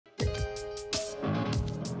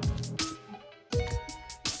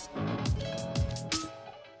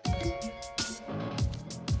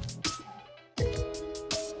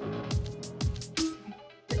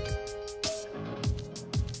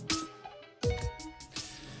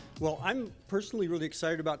Well, I'm personally really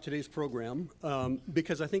excited about today's program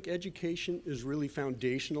because I think education is really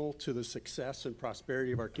foundational to the success and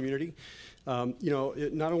prosperity of our community.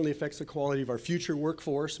 It not only affects the quality of our future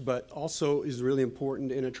workforce, but also is really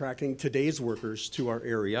important in attracting today's workers to our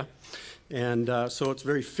area. And so it's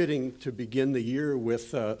very fitting to begin the year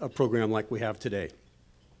with a program like we have today.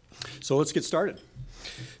 So let's get started.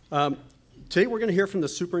 Today we're going to hear from the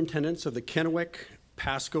superintendents of the Kennewick,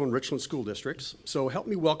 Pasco, and Richland school districts. So help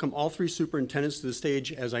me welcome all three superintendents to the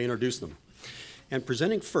stage as I introduce them. And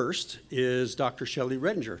presenting first is Dr. Shelley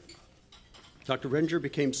Redinger. Dr. Redinger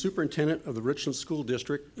became superintendent of the Richland School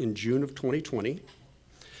District in June of 2020.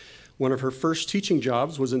 One of her first teaching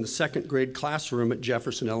jobs was in the second grade classroom at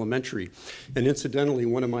Jefferson Elementary. And incidentally,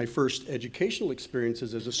 one of my first educational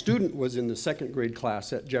experiences as a student was in the second grade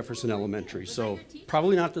class at Jefferson Elementary. So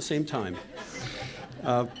probably not the same time.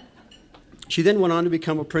 She then went on to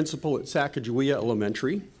become a principal at Sacagawea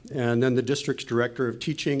Elementary, and then the district's director of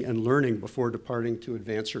teaching and learning before departing to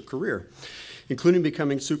advance her career, including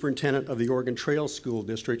becoming superintendent of the Oregon Trail School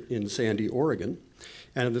District in Sandy, Oregon,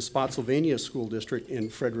 and of the Spotsylvania School District in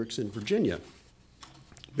Frederickson, Virginia.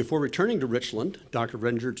 Before returning to Richland, Dr.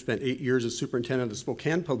 Redinger spent 8 years as superintendent of the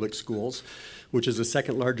Spokane Public Schools, which is the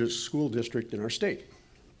second largest school district in our state.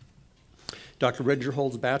 Dr. Redinger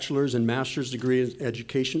holds a bachelor's and master's degree in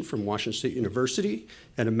education from Washington State University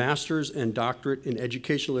and a master's and doctorate in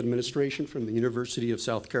educational administration from the University of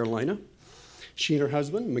South Carolina. She and her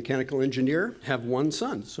husband, a mechanical engineer, have one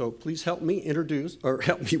son. So please help me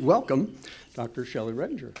welcome Dr. Shelley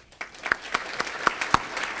Redinger.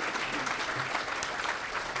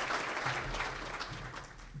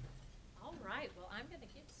 All right, well, I'm going to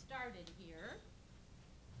get started here.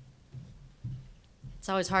 It's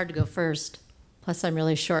always hard to go first. Plus, I'm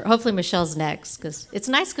really short. Hopefully, Michelle's next, because it's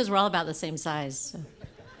nice because we're all about the same size. So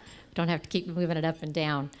don't have to keep moving it up and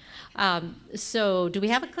down. So do we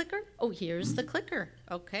have a clicker? Oh, here's the clicker.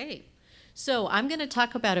 Okay. So I'm going to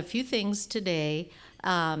talk about a few things today.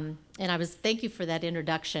 And thank you for that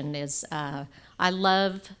introduction. I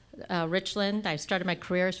love Richland. I started my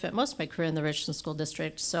career, spent most of my career in the Richland School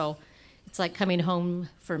District. So it's like coming home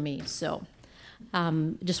for me. So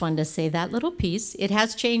just wanted to say that little piece. It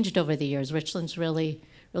has changed over the years. Richland's really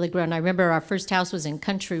grown. I remember our first house was in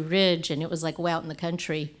Country Ridge, and it was like way out in the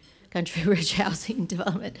Country Ridge housing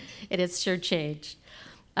development, and it's sure changed.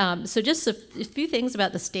 So just a few things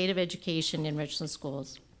about the state of education in Richland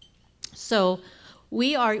schools. So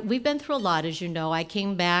we've been through a lot, as you know. I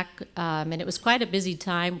came back, and it was quite a busy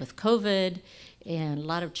time with COVID and a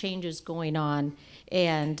lot of changes going on.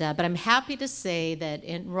 But I'm happy to say that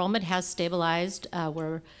enrollment has stabilized.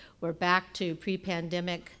 We're back to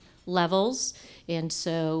pre-pandemic levels, and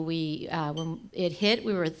so when it hit,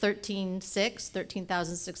 we were at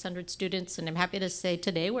 13,600 students, and I'm happy to say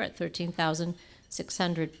today we're at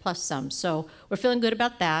 13,600 plus some. So we're feeling good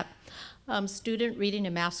about that. Student reading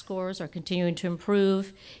and math scores are continuing to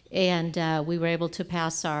improve, and we were able to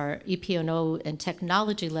pass our EP&O and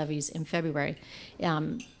technology levies in February.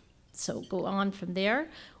 So go on from there.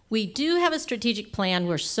 We do have a strategic plan.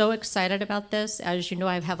 We're so excited about this. As you know,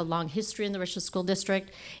 I have a long history in the Richland School District,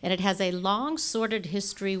 and it has a long sorted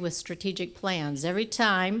history with strategic plans. Every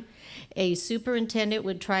time a superintendent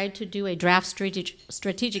would try to do a draft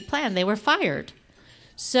strategic plan, they were fired.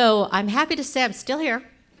 So I'm happy to say I'm still here,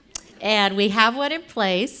 and we have one in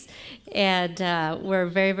place, and we're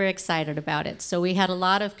very, very excited about it. So we had a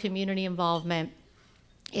lot of community involvement,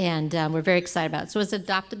 and we're very excited about it. So it was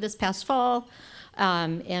adopted this past fall,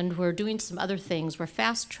 and we're doing some other things. We're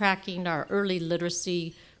fast-tracking our early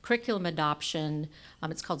literacy curriculum adoption.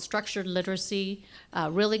 It's called structured literacy.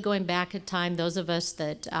 Really going back in time, those of us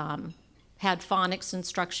that had phonics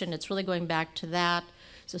instruction, it's really going back to that.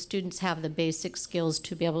 So students have the basic skills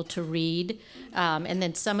to be able to read. And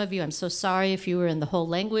then some of you, I'm so sorry if you were in the whole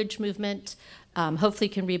language movement, hopefully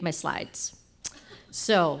you can read my slides.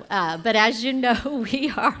 So, but as you know,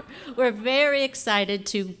 we're very excited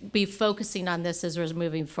to be focusing on this as we're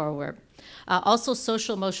moving forward. Also,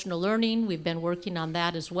 social emotional learning, we've been working on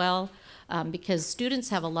that as well, because students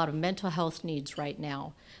have a lot of mental health needs right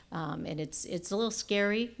now. And it's a little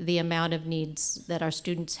scary, the amount of needs that our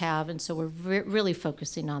students have, and so we're really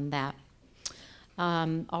focusing on that.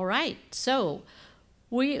 All right, so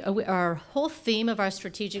our whole theme of our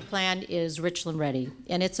strategic plan is Richland Ready,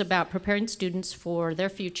 and it's about preparing students for their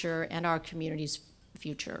future and our community's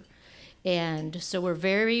future. And so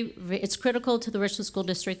it's critical to the Richland School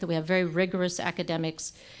District that we have very rigorous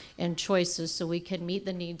academics and choices so we can meet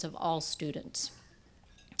the needs of all students.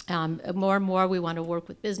 More and more we want to work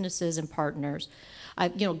with businesses and partners.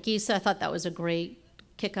 GISA, I thought that was a great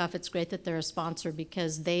kickoff, it's great that they're a sponsor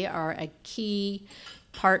because they are a key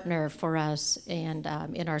partner for us and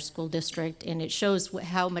in our school district, and it shows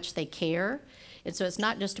how much they care. And so it's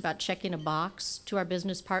not just about checking a box to our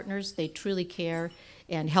business partners. They truly care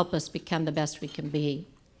and help us become the best we can be.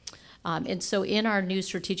 And so in our new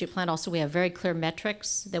strategic plan also, we have very clear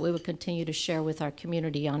metrics that we will continue to share with our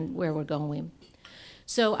community on where we're going.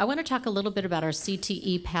 So I want to talk a little bit about our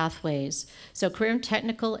CTE pathways. So career and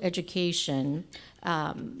technical education,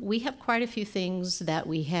 we have quite a few things that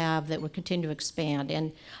we have that we're continuing to expand.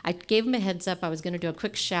 And I gave them a heads up. I was going to do a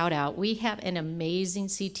quick shout out. We have an amazing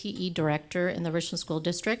CTE director in the Richland School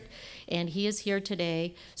District, and he is here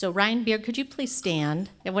today. So Ryan Beard, could you please stand?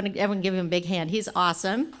 Everyone give him a big hand. He's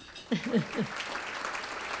awesome.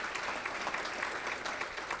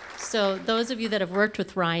 So those of you that have worked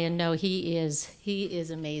with Ryan know he is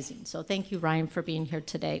amazing. So thank you, Ryan, for being here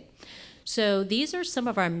today. So these are some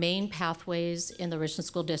of our main pathways in the Richland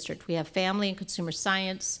School District. We have family and consumer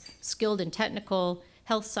science, skilled and technical,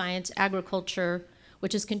 health science, agriculture,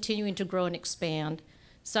 which is continuing to grow and expand,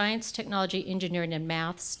 science, technology, engineering, and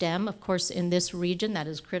math, STEM, of course, in this region that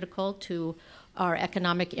is critical to our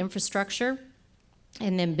economic infrastructure,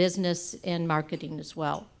 and then business and marketing as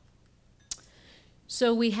well.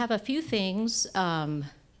 So we have a few things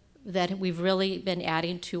that we've really been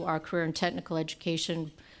adding to our career and technical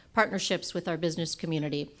education partnerships with our business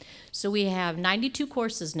community. So we have 92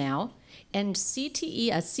 courses now, and a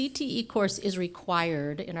CTE course is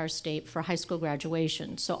required in our state for high school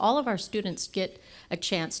graduation. So all of our students get a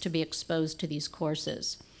chance to be exposed to these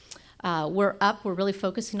courses. We're really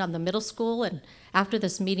focusing on the middle school, and after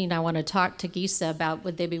this meeting I want to talk to Gisa about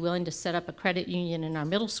would they be willing to set up a credit union in our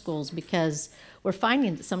middle schools, because we're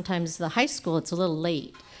finding that sometimes the high school it's a little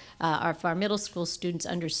late. If our middle school students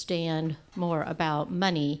understand more about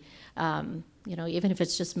money, even if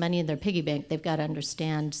it's just money in their piggy bank, they've got to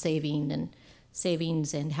understand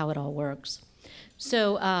savings and how it all works.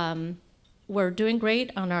 So we're doing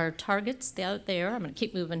great on our targets out there. I'm going to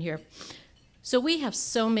keep moving here. So we have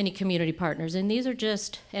so many community partners, and these are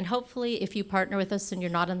and hopefully if you partner with us and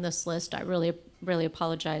you're not on this list, I really, really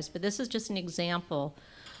apologize, but this is just an example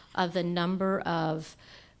of the number of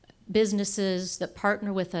businesses that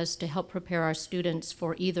partner with us to help prepare our students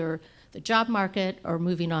for either the job market or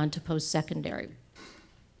moving on to post-secondary.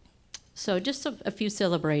 So just a few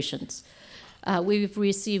celebrations. We've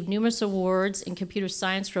received numerous awards in computer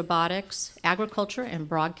science, robotics, agriculture, and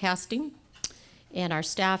broadcasting. And our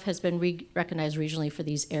staff has been recognized regionally for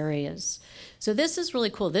these areas. So this is really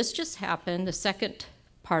cool. This just happened, the second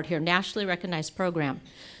part here, nationally recognized program.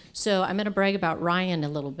 So I'm going to brag about Ryan a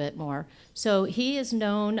little bit more. So he is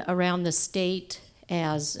known around the state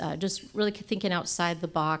as just really thinking outside the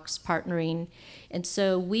box, partnering. And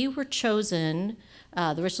so we were chosen,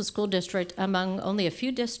 the Richland School District, among only a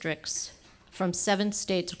few districts from 7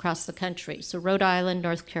 states across the country. So Rhode Island,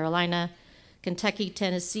 North Carolina, Kentucky,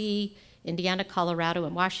 Tennessee, Indiana, Colorado,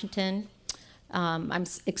 and Washington. I'm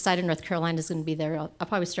excited North Carolina is going to be there. I'll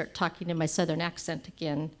probably start talking in my southern accent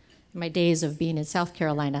again in my days of being in South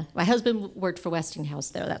Carolina. My husband worked for Westinghouse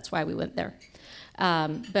there. That's why we went there.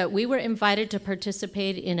 But we were invited to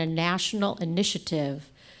participate in a national initiative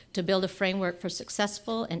to build a framework for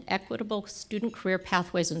successful and equitable student career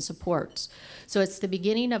pathways and supports. So it's the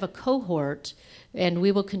beginning of a cohort, and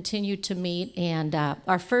we will continue to meet. And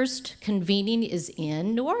our first convening is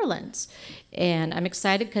in New Orleans. And I'm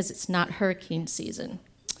excited because it's not hurricane season.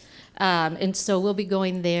 And so we'll be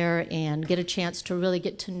going there and get a chance to really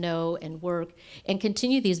get to know and work and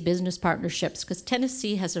continue these business partnerships, because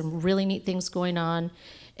Tennessee has some really neat things going on,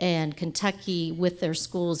 and Kentucky with their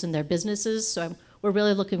schools and their businesses. So we're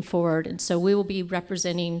really looking forward. And so we will be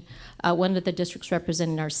representing one of the districts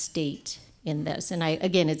representing our state in this. And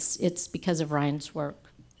again, it's because of Ryan's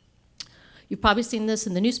work. You've probably seen this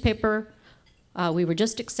in the newspaper. We were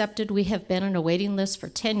just accepted. We have been on a waiting list for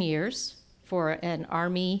 10 years for an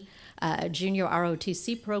Army junior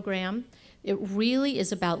ROTC program. It really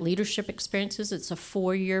is about leadership experiences. It's a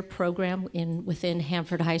 4-year program within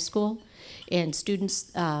Hanford High School, and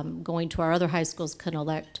students going to our other high schools can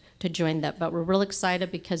elect to join that. But we're real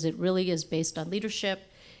excited because it really is based on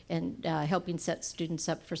leadership and helping set students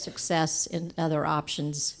up for success in other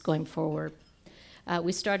options going forward.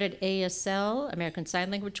 We started ASL, American Sign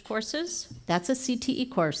Language courses. That's a CTE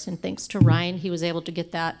course, and thanks to Ryan, he was able to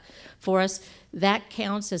get that for us. That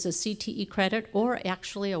counts as a CTE credit or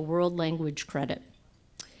actually a world language credit.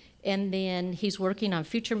 And then he's working on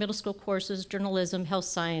future middle school courses, journalism, health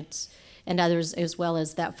science, and others, as well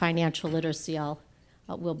as that financial literacy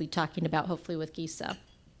we'll be talking about hopefully with Gisa.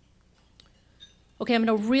 Okay, I'm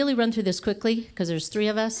going to really run through this quickly because there's 3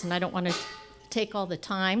 of us, and I don't want to take all the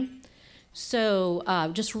time. So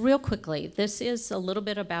just real quickly, this is a little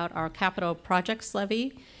bit about our capital projects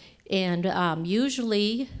levy. And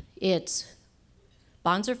usually it's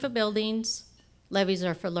bonds are for buildings, levies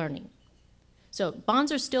are for learning. So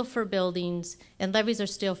bonds are still for buildings and levies are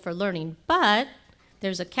still for learning, but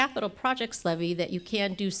there's a capital projects levy that you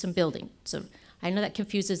can do some building. So I know that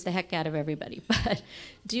confuses the heck out of everybody, but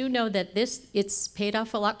do you know that it's paid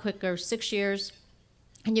off a lot quicker, 6 years,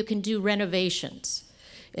 and you can do renovations.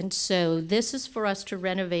 And so this is for us to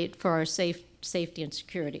renovate for our safety and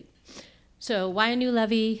security. So why a new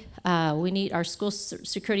levy? We need our school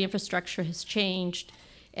security infrastructure has changed,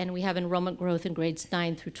 and we have enrollment growth in grades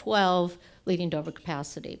 9 through 12, leading to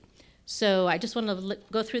overcapacity. So I just want to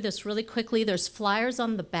go through this really quickly. There's flyers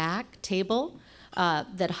on the back table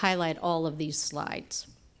that highlight all of these slides.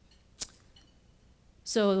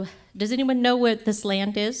 So does anyone know where this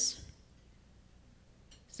land is?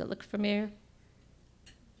 Does it look familiar?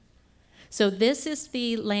 So this is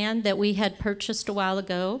the land that we had purchased a while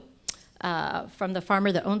ago from the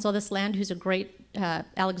farmer that owns all this land, who's a great,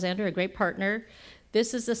 Alexander, a great partner.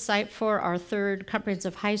 This is the site for our 3rd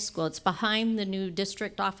comprehensive high school. It's behind the new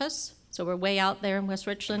district office, so we're way out there in West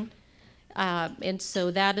Richland. And so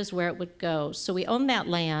that is where it would go. So we own that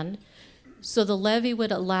land. So the levy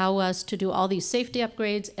would allow us to do all these safety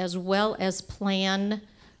upgrades as well as plan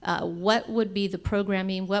what would be the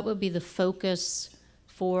programming, what would be the focus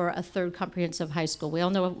for a 3rd comprehensive high school. We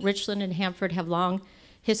all know Richland and Hanford have long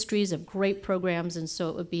histories of great programs, and so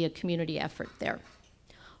it would be a community effort there.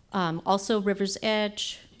 Also River's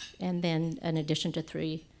Edge, and then in addition to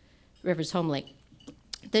 3 Rivers Home Lake.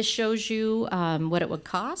 This shows you what it would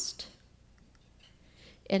cost.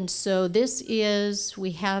 And so this is,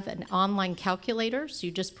 we have an online calculator, so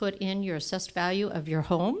you just put in your assessed value of your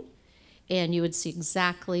home, and you would see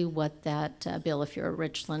exactly what that bill if you're a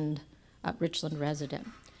Richland resident.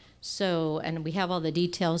 So, and we have all the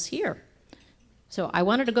details here. So I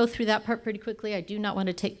wanted to go through that part pretty quickly. I do not want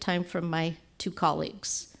to take time from my 2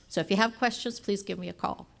 colleagues. So if you have questions, please give me a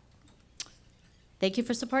call. Thank you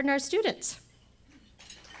for supporting our students.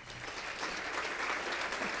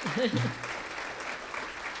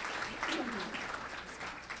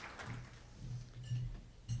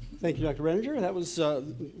 Thank you, Dr. Renninger. That was a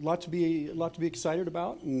lot to be excited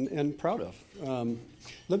about and proud of.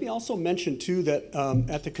 Let me also mention too that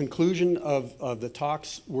at the conclusion of the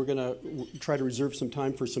talks, we're going to try to reserve some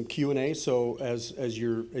time for some Q&A. So as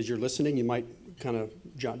you're listening, you might kind of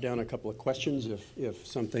jot down a couple of questions if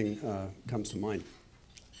something comes to mind.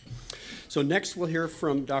 So next, we'll hear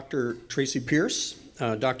from Dr. Tracy Pierce.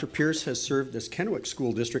 Dr. Pierce has served as Kennewick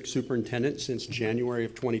School District Superintendent since January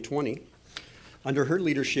of 2020. Under her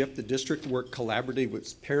leadership, the district worked collaboratively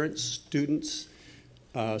with parents, students,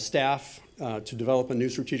 staff to develop a new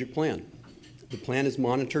strategic plan. The plan is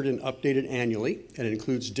monitored and updated annually, and it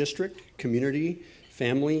includes district, community,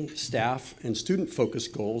 family, staff, and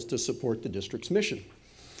student-focused goals to support the district's mission.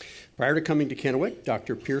 Prior to coming to Kennewick,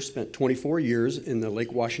 Dr. Pierce spent 24 years in the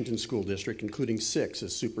Lake Washington School District, including 6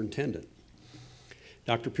 as superintendent.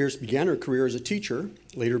 Dr. Pierce began her career as a teacher,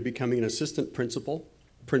 later becoming an assistant principal,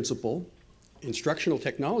 instructional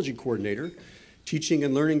technology coordinator, teaching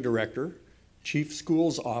and learning director, chief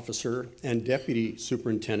schools officer, and deputy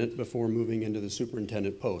superintendent before moving into the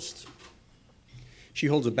superintendent post. She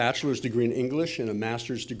holds a bachelor's degree in English and a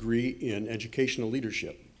master's degree in educational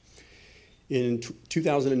leadership. In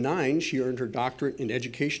 2009, she earned her doctorate in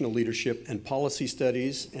educational leadership and policy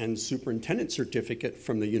studies and superintendent certificate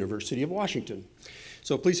from the University of Washington.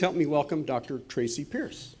 So please help me welcome Dr. Tracy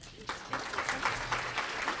Pierce.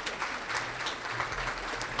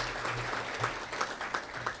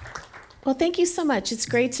 Well, thank you so much. It's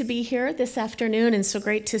great to be here this afternoon and so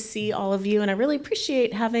great to see all of you. And I really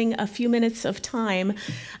appreciate having a few minutes of time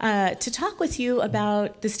to talk with you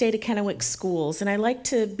about the state of Kennewick schools. And I like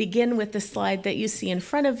to begin with the slide that you see in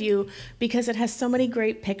front of you because it has so many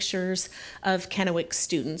great pictures of Kennewick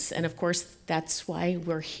students. And of course, that's why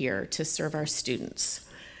we're here, to serve our students.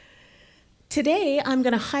 Today, I'm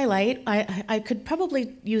going to highlight, I could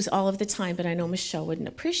probably use all of the time, but I know Michelle wouldn't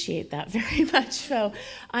appreciate that very much. So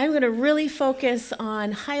I'm going to really focus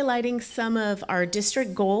on highlighting some of our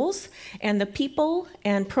district goals and the people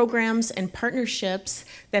and programs and partnerships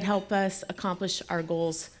that help us accomplish our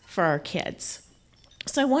goals for our kids.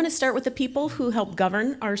 So I want to start with the people who help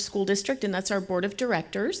govern our school district, and that's our board of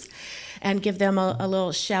directors. and give them a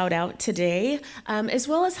little shout out today, as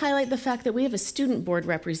well as highlight the fact that we have a student board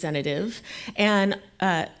representative. And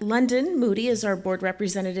London Moody is our board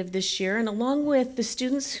representative this year, and along with the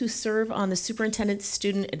students who serve on the Superintendent's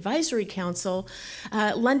Student Advisory Council,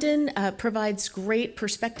 London provides great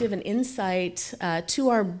perspective and insight to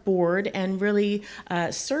our board and really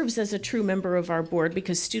serves as a true member of our board,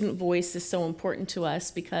 because student voice is so important to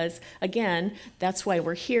us, because again, that's why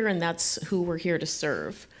we're here and that's who we're here to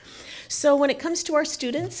serve. So when it comes to our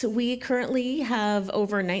students, we currently have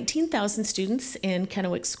over 19,000 students in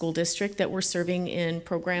Kennewick School District that we're serving in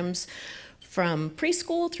programs from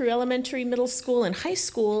preschool through elementary, middle school, and high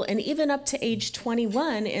school, and even up to age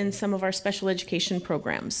 21 in some of our special education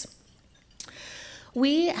programs.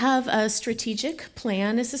 We have a strategic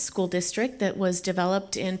plan as a school district that was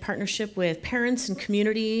developed in partnership with parents and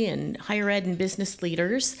community and higher ed and business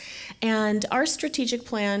leaders. And our strategic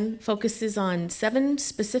plan focuses on 7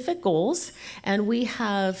 specific goals, and we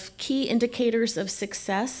have key indicators of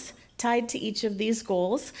success tied to each of these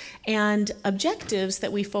goals and objectives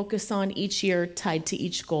that we focus on each year tied to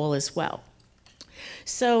each goal as well.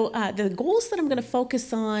 So the goals that I'm going to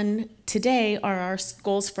focus on today are our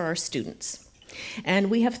goals for our students. And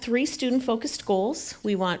we have 3 student-focused goals.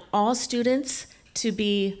 We want all students to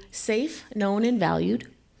be safe, known, and valued,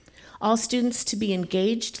 all students to be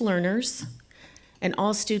engaged learners, and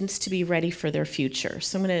all students to be ready for their future.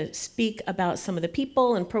 So I'm going to speak about some of the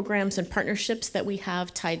people and programs and partnerships that we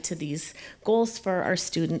have tied to these goals for our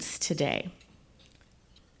students today.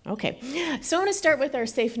 Okay, so I want to start with our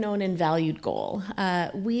safe, known, and valued goal.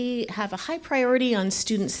 We have a high priority on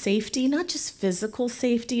student safety, not just physical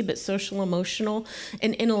safety, but social, emotional,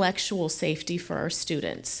 and intellectual safety for our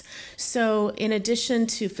students. So in addition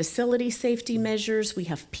to facility safety measures, we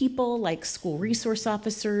have people like school resource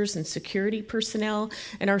officers and security personnel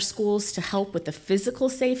in our schools to help with the physical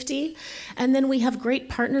safety. And then we have great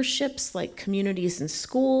partnerships like Communities in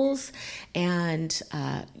Schools and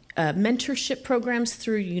mentorship programs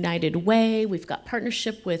through United Way. We've got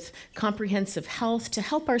partnership with Comprehensive Health to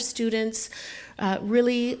help our students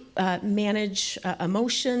really manage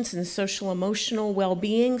emotions and social emotional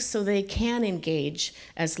well-being so they can engage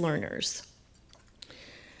as learners.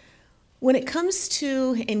 When it comes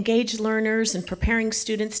to engaged learners and preparing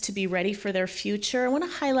students to be ready for their future, I want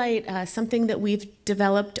to highlight something that we've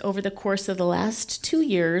developed over the course of the last 2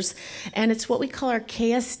 years, and it's what we call our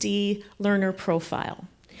KSD Learner Profile.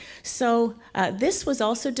 So this was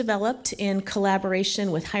also developed in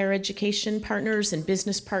collaboration with higher education partners and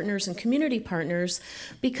business partners and community partners,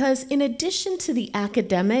 because in addition to the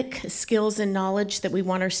academic skills and knowledge that we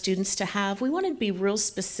want our students to have, we want to be real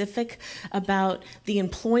specific about the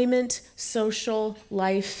employment, social,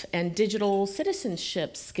 life, and digital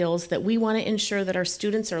citizenship skills that we want to ensure that our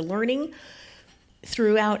students are learning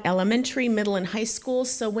throughout elementary, middle, and high school,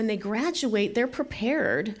 so when they graduate, they're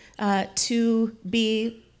prepared to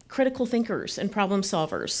be critical thinkers and problem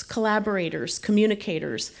solvers, collaborators,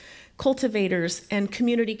 communicators, cultivators, and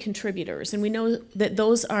community contributors. And we know that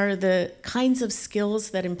those are the kinds of skills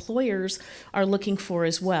that employers are looking for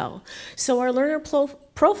as well. So our learner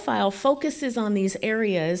profile focuses on these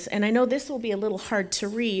areas, and I know this will be a little hard to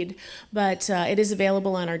read, but it is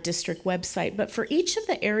available on our district website. But for each of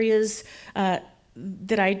the areas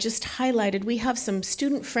that I just highlighted, we have some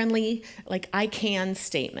student-friendly, like I can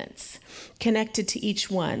statements connected to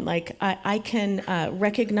each one. Like I can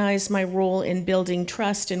recognize my role in building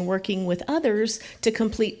trust and working with others to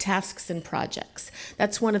complete tasks and projects.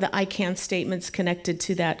 That's one of the I can statements connected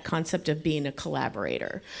to that concept of being a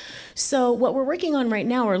collaborator. So what we're working on right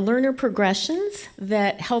now are learner progressions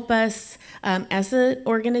that help us as an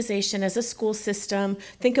organization, as a school system,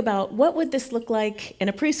 think about what would this look like in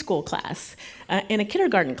a preschool class, in a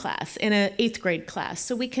kindergarten class, in an 8th grade class.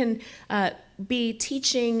 So we can be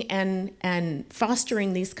teaching and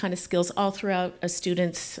fostering these kind of skills all throughout a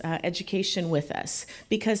student's education with us.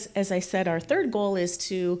 Because as I said, our 3rd goal is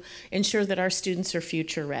to ensure that our students are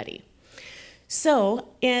future ready. So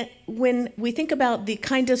when we think about the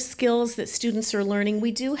kind of skills that students are learning,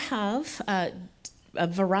 we do have a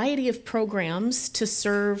variety of programs to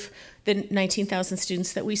serve the 19,000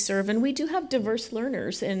 students that we serve, and we do have diverse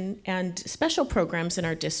learners and special programs in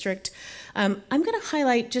our district. I'm going to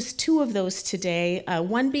highlight just 2 of those today,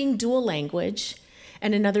 one being dual language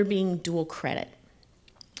and another being dual credit.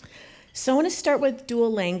 So I want to start with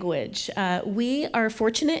dual language. We are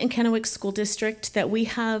fortunate in Kennewick School District that we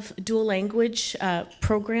have dual language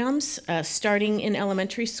programs starting in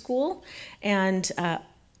elementary school and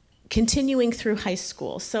continuing through high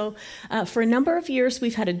school. So for a number of years,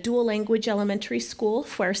 we've had a dual language elementary school,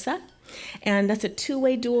 Fuerza, And that's a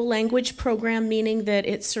two-way dual language program, meaning that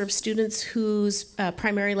it serves students whose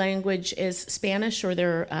primary language is Spanish or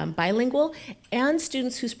they're bilingual, and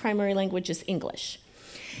students whose primary language is English.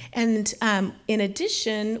 And in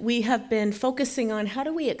addition, we have been focusing on how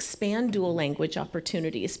do we expand dual language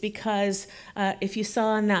opportunities, because if you saw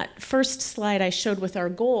on that first slide I showed with our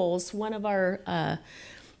goals, one of our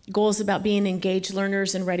goals about being engaged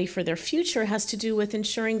learners and ready for their future has to do with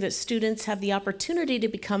ensuring that students have the opportunity to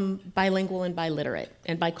become bilingual and biliterate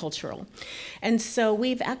and bicultural. And so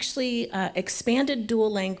we've actually expanded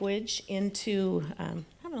dual language into, I'm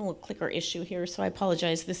having a little clicker issue here, so I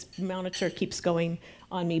apologize, this monitor keeps going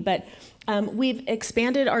on me, but we've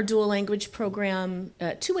expanded our dual language program,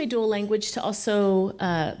 two-way dual language, to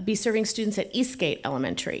also be serving students at Eastgate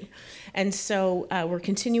Elementary. And so we're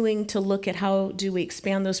continuing to look at how do we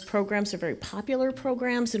expand those programs. They're very popular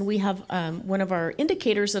programs, and we have one of our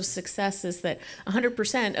indicators of success is that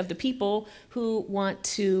 100% of the people who want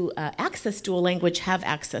to access dual language have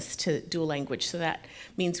access to dual language. So that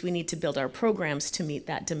means we need to build our programs to meet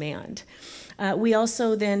that demand. We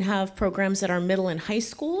also then have programs at our middle and high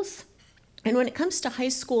schools. And when it comes to high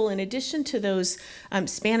school, in addition to those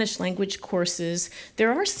Spanish language courses,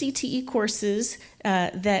 there are CTE courses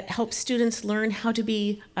that help students learn how to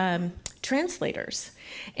be translators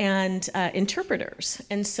and interpreters.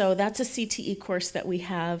 And so that's a CTE course that we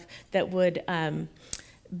have that would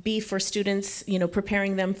be for students,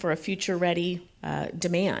 preparing them for a future-ready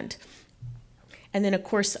demand. And then, of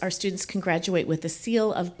course, our students can graduate with the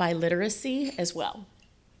seal of biliteracy as well.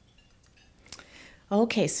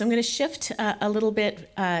 Okay, so I'm going to shift a little bit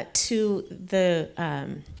to the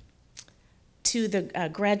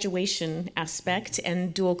graduation aspect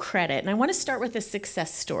and dual credit. And I want to start with a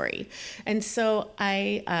success story. And so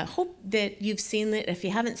I hope that you've seen it. If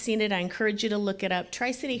you haven't seen it, I encourage you to look it up.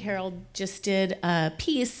 Tri-City Herald just did a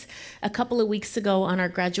piece a couple of weeks ago on our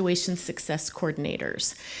graduation success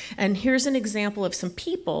coordinators. And here's an example of some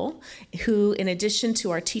people who, in addition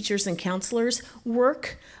to our teachers and counselors,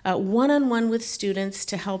 work one-on-one with students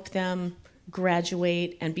to help them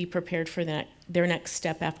graduate and be prepared for their next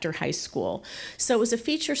step after high school. So it was a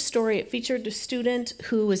feature story. It featured a student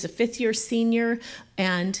who was a fifth-year senior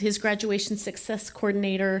and his graduation success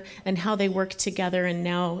coordinator and how they worked together. And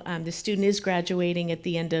now the student is graduating at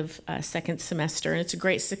the end of second semester, and it's a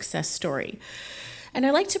great success story. And I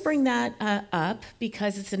like to bring that up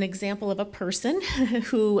because it's an example of a person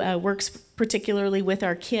who works particularly with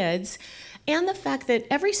our kids, and the fact that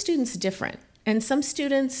every student's different. And some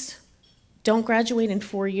students don't graduate in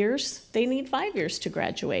 4 years, they need 5 years to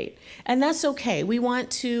graduate. And that's okay. We want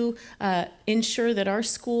to ensure that our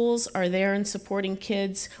schools are there and supporting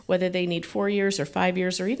kids, whether they need 4 years or 5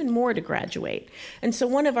 years or even more to graduate. And so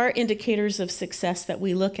one of our indicators of success that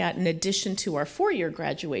we look at in addition to our 4-year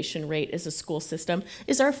graduation rate as a school system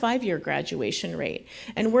is our 5-year graduation rate.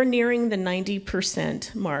 And we're nearing the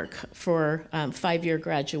 90% mark for 5-year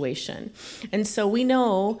graduation. And so we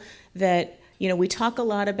know that we talk a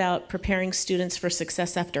lot about preparing students for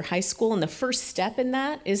success after high school, and the first step in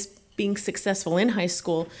that is being successful in high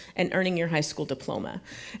school and earning your high school diploma.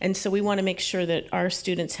 And so we want to make sure that our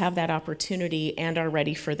students have that opportunity and are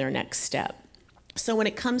ready for their next step. So when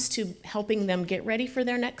it comes to helping them get ready for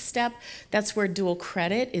their next step, that's where dual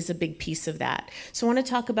credit is a big piece of that. So I want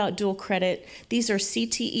to talk about dual credit. These are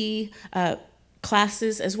CTE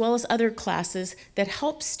classes as well as other classes that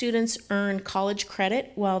help students earn college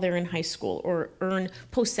credit while they're in high school or earn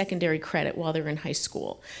post-secondary credit while they're in high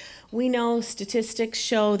school. We know statistics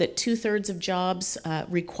show that 2/3 of jobs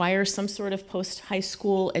require some sort of post-high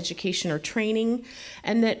school education or training,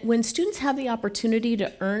 and that when students have the opportunity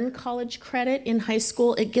to earn college credit in high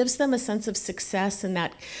school, it gives them a sense of success and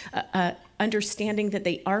that understanding that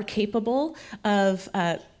they are capable of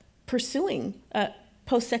pursuing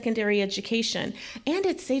post-secondary education, and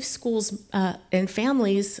it saves schools and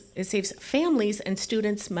families, it saves families and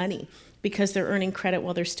students money because they're earning credit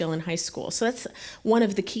while they're still in high school. So that's one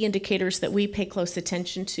of the key indicators that we pay close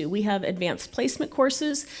attention to. We have advanced placement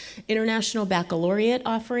courses, international baccalaureate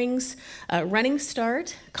offerings, Running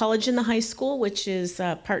Start, college in the high school, which is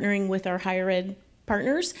partnering with our higher ed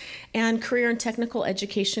partners, and career and technical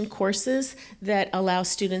education courses that allow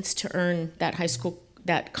students to earn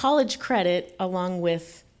that college credit along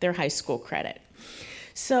with their high school credit.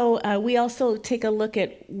 So we also take a look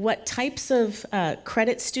at what types of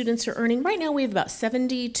credit students are earning. Right now we have about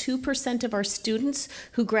 72% of our students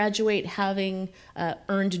who graduate having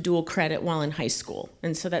earned dual credit while in high school.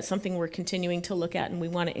 And so that's something we're continuing to look at and we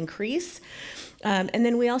want to increase. And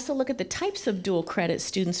then we also look at the types of dual credit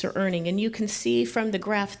students are earning. And you can see from the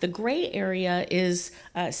graph, the gray area is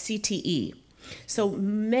CTE. So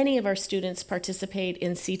many of our students participate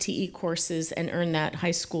in CTE courses and earn that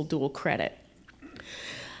high school dual credit.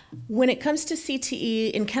 When it comes to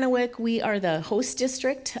CTE, in Kennewick, we are the host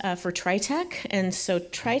district for TriTech, and so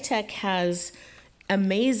TriTech has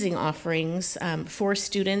amazing offerings for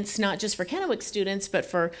students, not just for Kennewick students, but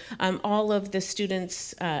for all of the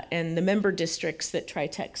students and the member districts that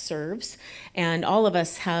TriTech serves. And all of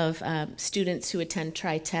us have students who attend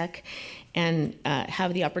TriTech and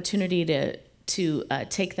have the opportunity to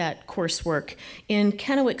take that coursework. In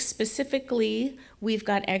Kennewick specifically, we've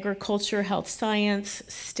got agriculture, health science,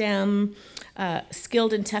 STEM,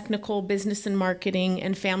 skilled and technical, business and marketing,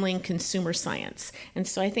 and family and consumer science. And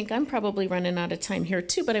so I think I'm probably running out of time here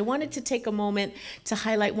too, but I wanted to take a moment to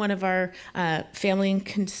highlight one of our family and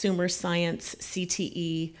consumer science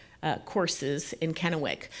CTE courses in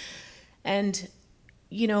Kennewick. And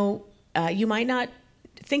you know, you might not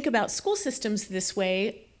think about school systems this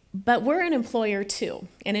way, but we're an employer too.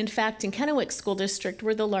 And in fact, in Kennewick School District,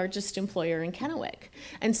 we're the largest employer in Kennewick.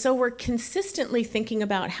 And so we're consistently thinking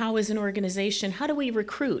about how, as an organization, how do we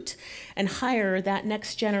recruit and hire that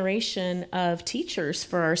next generation of teachers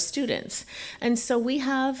for our students? And so we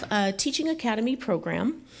have a Teaching Academy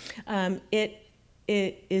program.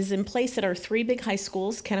 It is in place at our three big high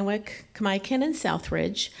schools, Kennewick, Kamiakin, and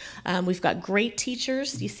Southridge. We've got great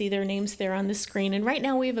teachers. You see their names there on the screen. And right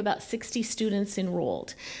now we have about 60 students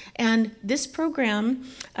enrolled. And this program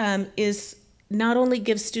is not only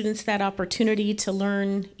gives students that opportunity to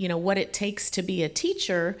learn, you know, what it takes to be a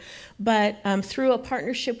teacher, but through a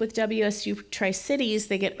partnership with WSU Tri-Cities,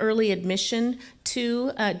 they get early admission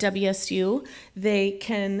to WSU. They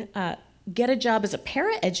can get a job as a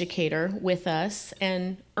paraeducator with us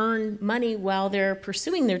and earn money while they're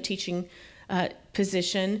pursuing their teaching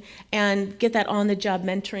position and get that on-the-job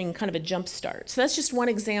mentoring, kind of a jump start. So that's just one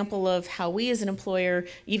example of how we as an employer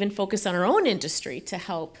even focus on our own industry to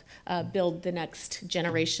help build the next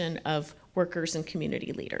generation of workers and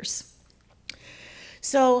community leaders.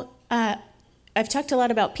 So I've talked a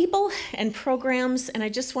lot about people and programs, and I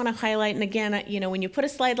just want to highlight, and again, you know, when you put a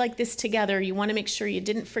slide like this together, you want to make sure you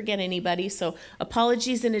didn't forget anybody, so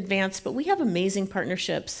apologies in advance, but we have amazing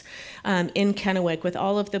partnerships in Kennewick with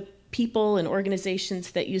all of the people and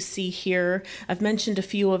organizations that you see here. I've mentioned a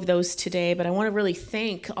few of those today, but I want to really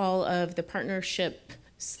thank all of the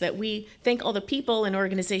thank all the people and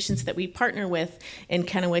organizations that we partner with in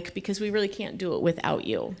Kennewick, because we really can't do it without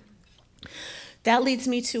you. That leads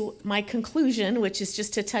me to my conclusion, which is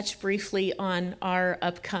just to touch briefly on our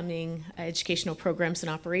upcoming educational programs and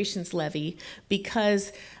operations levy,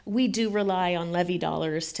 because we do rely on levy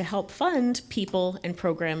dollars to help fund people and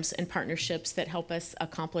programs and partnerships that help us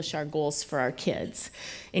accomplish our goals for our kids.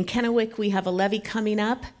 In Kennewick, we have a levy coming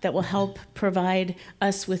up that will help provide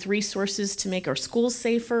us with resources to make our schools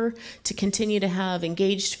safer, to continue to have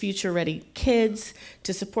engaged, future-ready kids,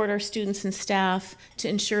 to support our students and staff, to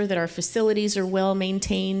ensure that our facilities are well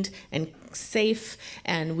maintained and safe,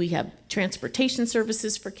 and we have transportation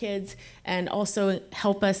services for kids, and also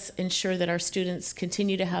help us ensure that our students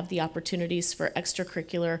continue to have the opportunities for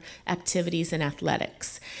extracurricular activities and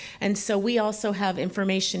athletics. And so we also have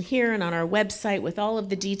information here and on our website with all of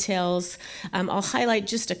the details. I'll highlight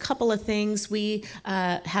just a couple of things. We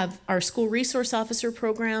have our school resource officer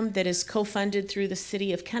program that is co-funded through the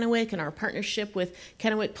city of Kennewick and our partnership with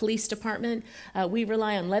Kennewick Police Department. We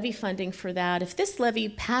rely on levy funding for that. If this levy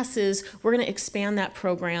passes, we're going to expand that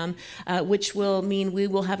program, which will mean we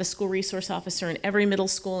will have a school resource officer in every middle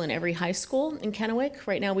school and every high school in Kennewick.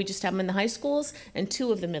 Right now we just have them in the high schools and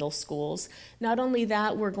 2 of the middle schools. Not only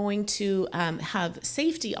that, we're going to have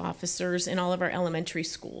safety officers in all of our elementary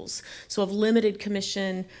schools. So of limited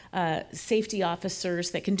commission safety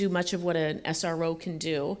officers that can do much of what an SRO can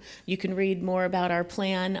do. You can read more about our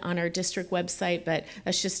plan on our district website, but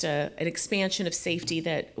that's just an expansion of safety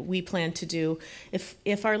that we plan to do.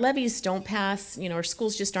 If our levies don't pass, you know, our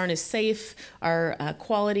schools just aren't as safe, our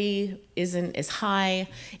quality isn't as high,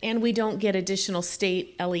 and we don't get additional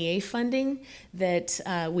state LEA funding that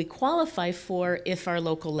we qualify for if our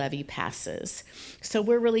local levy passes. So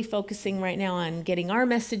we're really focusing right now on getting our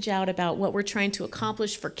message out about what we're trying to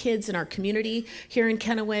accomplish for kids in our community here in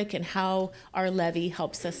Kennewick and how our levy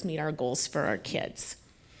helps us meet our goals for our kids.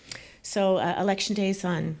 So Election Day is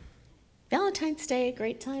on Valentine's Day,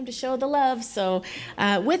 great time to show the love. So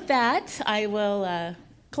with that, I will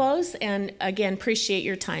close, and again, appreciate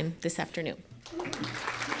your time this afternoon.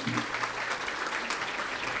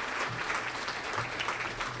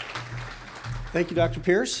 Thank you, Dr.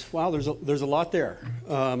 Pierce. Wow, there's a lot there.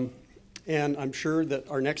 And I'm sure that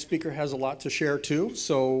our next speaker has a lot to share too.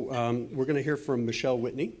 So we're going to hear from Michelle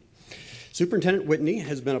Whitney. Superintendent Whitney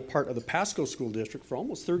has been a part of the Pasco School District for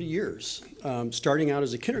almost 30 years, starting out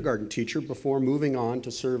as a kindergarten teacher before moving on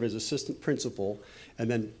to serve as assistant principal and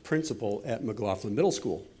then principal at McLaughlin Middle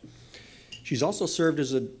School. She's also served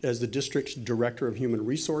as the district's Director of Human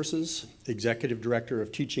Resources, Executive Director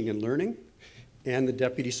of Teaching and Learning, and the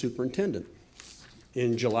Deputy Superintendent.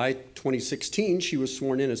 In July 2016, she was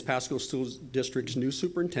sworn in as Pasco School District's new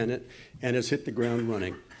superintendent and has hit the ground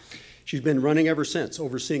running. She's been running ever since,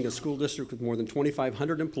 overseeing a school district with more than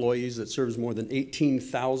 2,500 employees that serves more than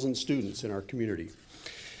 18,000 students in our community.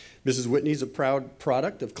 Mrs. Whitney is a proud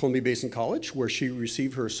product of Columbia Basin College, where she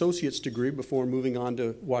received her associate's degree before moving on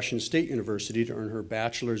to Washington State University to earn her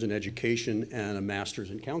bachelor's in education and a master's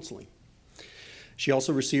in counseling. She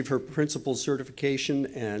also received her principal's certification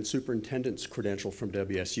and superintendent's credential from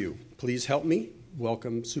WSU. Please help me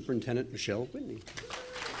welcome Superintendent Michelle Whitney.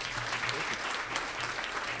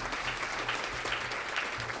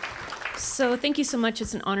 So thank you so much.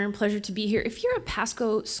 It's an honor and pleasure to be here. If you're a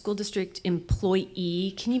Pasco School District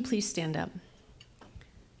employee, can you please stand up?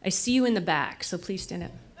 I see you in the back, so please stand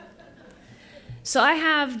up. So I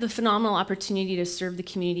have the phenomenal opportunity to serve the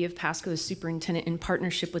community of Pasco as superintendent in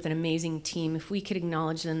partnership with an amazing team. If we could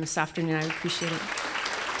acknowledge them this afternoon, I would appreciate it.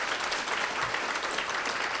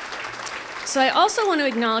 So I also want to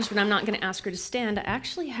acknowledge, but I'm not going to ask her to stand, I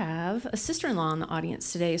actually have a sister-in-law in the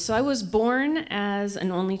audience today. So I was born as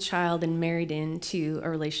an only child and married into a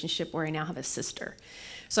relationship where I now have a sister.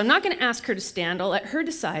 So I'm not going to ask her to stand. I'll let her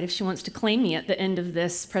decide if she wants to claim me at the end of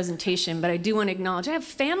this presentation, but I do want to acknowledge I have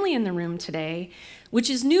family in the room today, which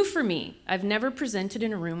is new for me. I've never presented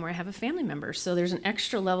in a room where I have a family member, so there's an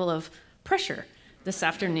extra level of pressure this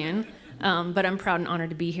afternoon, but I'm proud and honored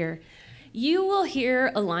to be here. You will hear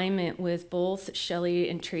alignment with both Shelley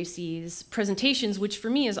and Tracy's presentations, which for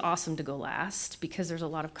me is awesome to go last because there's a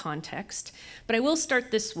lot of context. But I will start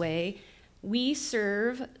this way. We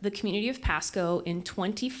serve the community of Pasco in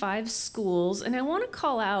 25 schools, and I want to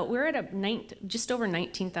call out, we're at just over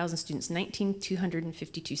 19,000 students,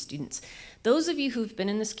 19,252 students. Those of you who've been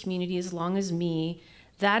in this community as long as me,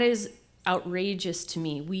 that is outrageous to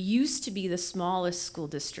me. We used to be the smallest school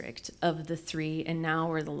district of the three, and now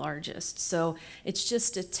we're the largest. So it's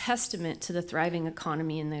just a testament to the thriving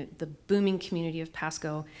economy and the booming community of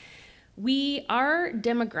Pasco. Our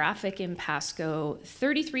demographic in Pasco,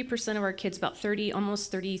 33% of our kids,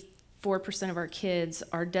 almost 34% of our kids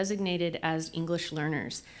are designated as English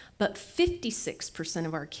learners, but 56%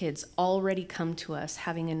 of our kids already come to us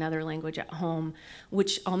having another language at home,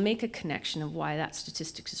 which I'll make a connection of why that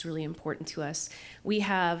statistic is really important to us. We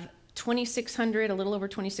have 2,600, a little over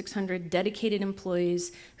 2,600 dedicated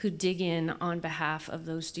employees who dig in on behalf of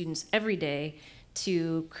those students every day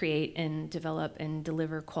to create and develop and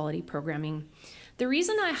deliver quality programming. The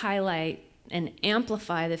reason I highlight and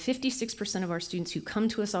amplify the 56% of our students who come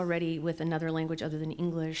to us already with another language other than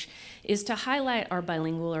English is to highlight our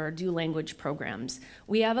bilingual or our dual language programs.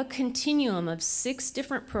 We have a continuum of 6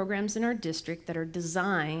 different programs in our district that are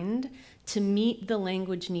designed to meet the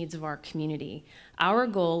language needs of our community. Our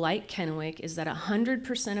goal, like Kennewick, is that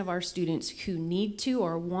 100% of our students who need to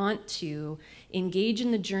or want to engage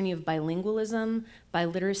in the journey of bilingualism,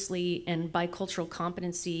 biliteracy, and bicultural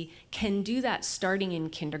competency can do that starting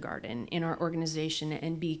in kindergarten in our organization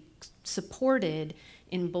and be supported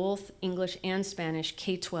in both English and Spanish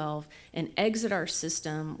K-12 and exit our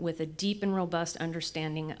system with a deep and robust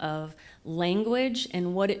understanding of language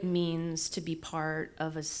and what it means to be part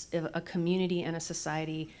of a community and a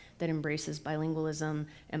society that embraces bilingualism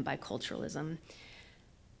and biculturalism.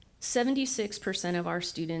 76% of our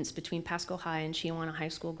students between Pasco High and Chiawana High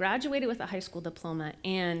School graduated with a high school diploma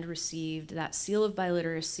and received that seal of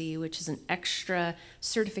biliteracy, which is an extra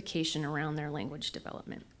certification around their language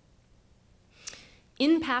development.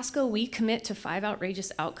 In Pasco, we commit to 5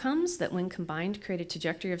 outrageous outcomes that, when combined, create a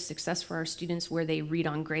trajectory of success for our students where they read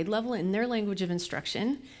on grade level in their language of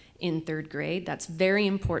instruction in 3rd grade. That's very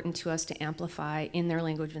important to us to amplify in their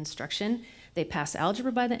language of instruction. They pass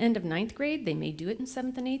algebra by the end of 9th grade. They may do it in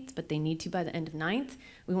 7th and 8th, but they need to by the end of 9th.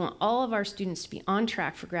 We want all of our students to be on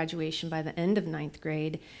track for graduation by the end of 9th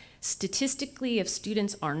grade. Statistically, if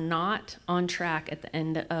students are not on track at the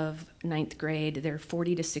end of 9th grade, they're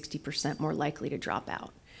 40 to 60% more likely to drop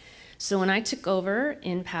out. So when I took over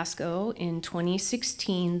in Pasco in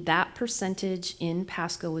 2016, that percentage in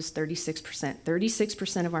Pasco was 36%.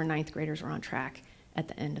 36% of our 9th graders were on track at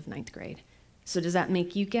the end of 9th grade. So does that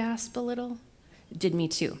make you gasp a little? It did me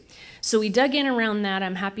too. So we dug in around that.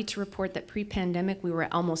 I'm happy to report that pre-pandemic, we were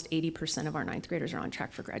at almost 80% of our 9th graders are on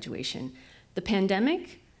track for graduation. The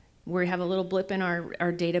pandemic We have a little blip in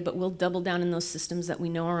our data, but we'll double down in those systems that we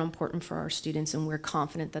know are important for our students, and we're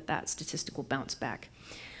confident that that statistic will bounce back.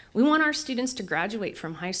 We want our students to graduate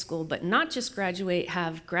from high school, but not just graduate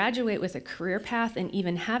with a career path, and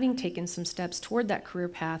even having taken some steps toward that career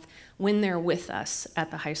path when they're with us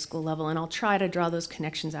at the high school level. And I'll try to draw those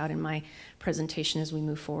connections out in my presentation as we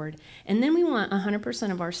move forward. And then we want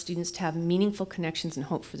 100% of our students to have meaningful connections and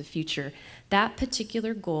hope for the future. That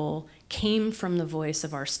particular goal came from the voice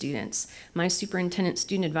of our students. My superintendent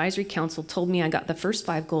student advisory council told me I got the first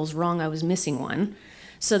 5 goals wrong, I was missing one.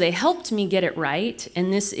 So they helped me get it right,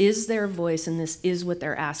 and this is their voice, and this is what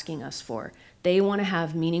they're asking us for. They want to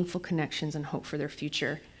have meaningful connections and hope for their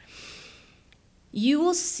future. You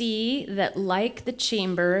will see that, like the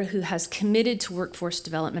Chamber, who has committed to workforce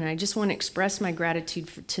development, I just want to express my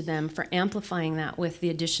gratitude to them for amplifying that with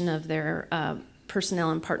the addition of their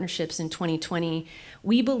personnel and partnerships in 2020.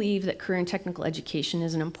 We believe that career and technical education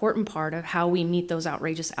is an important part of how we meet those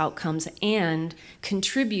outrageous outcomes and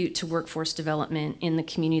contribute to workforce development in the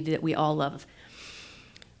community that we all love.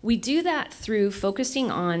 We do that through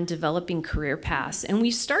focusing on developing career paths, and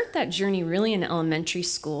we start that journey really in elementary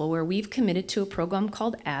school, where we've committed to a program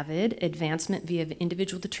called AVID, Advancement via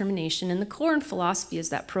Individual Determination, and the core and philosophy of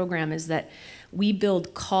that program is that we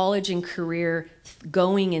build college and career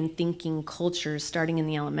going and thinking cultures starting in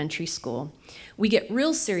the elementary school. We get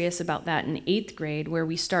real serious about that in 8th grade, where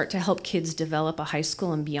we start to help kids develop a high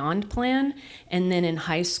school and beyond plan, and then in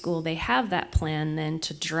high school they have that plan then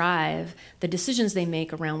to drive the decisions they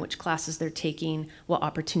make around which classes they're taking, what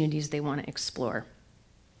opportunities they want to explore.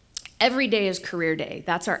 Every day is career day.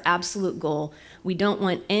 That's our absolute goal. We don't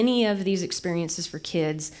want any of these experiences for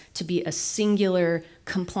kids to be a singular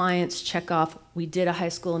compliance checkoff. We did a high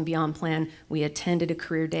school and beyond plan. We attended a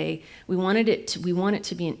career day. We want it to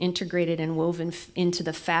be an integrated and woven into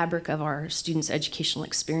the fabric of our students' educational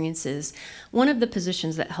experiences. One of the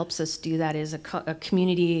positions that helps us do that is a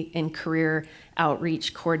community and career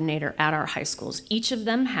outreach coordinator at our high schools. Each of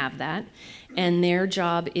them have that, and their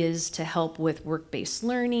job is to help with work-based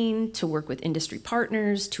learning, to work with industry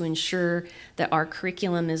partners, to ensure that our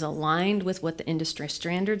curriculum is aligned with what the industry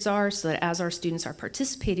standards are, so that as our students are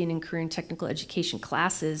participating in career and technical education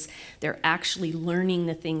classes, they're actually learning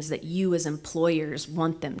the things that you as employers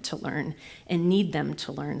want them to learn and need them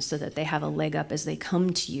to learn, so that they have a leg up as they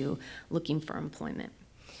come to you looking for employment.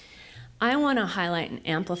 I want to highlight and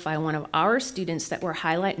amplify one of our students that we're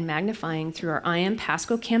highlighting and magnifying through our I Am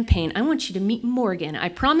Pasco campaign. I want you to meet Morgan. I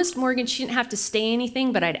promised Morgan she didn't have to say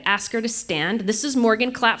anything, but I'd ask her to stand. This is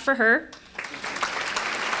Morgan. Clap for her.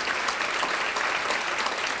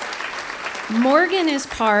 Morgan is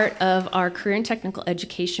part of our career and technical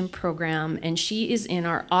education program, and she is in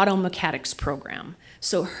our auto mechanics program.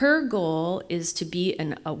 So her goal is to be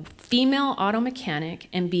a female auto mechanic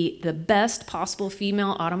and be the best possible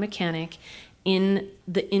female auto mechanic in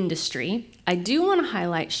the industry. I do want to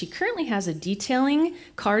highlight she currently has a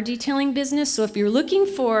car detailing business. So if you're looking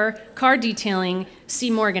for car detailing,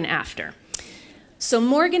 see Morgan after. So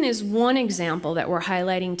Morgan is one example that we're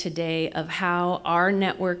highlighting today of how our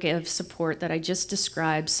network of support that I just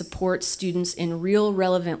described supports students in real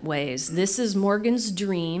relevant ways. This is Morgan's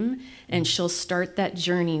dream, and she'll start that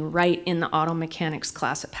journey right in the auto mechanics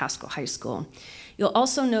class at Pasco High School. You'll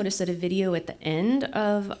also notice at a video at the end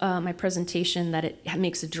of my presentation that it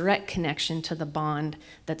makes a direct connection to the bond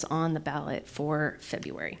that's on the ballot for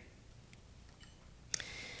February.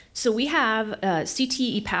 So we have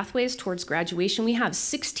CTE pathways towards graduation. We have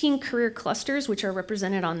 16 career clusters, which are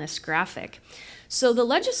represented on this graphic. So the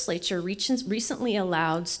legislature recently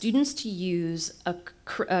allowed students to use a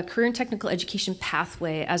career and technical education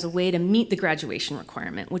pathway as a way to meet the graduation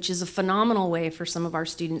requirement, which is a phenomenal way for some of our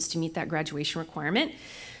students to meet that graduation requirement.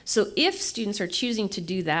 So if students are choosing to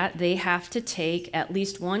do that, they have to take at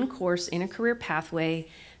least one course in a career pathway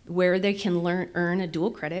where they can earn a dual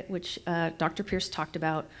credit, which Dr. Pierce talked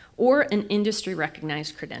about, or an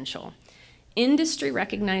industry-recognized credential.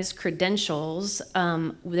 Industry-recognized credentials,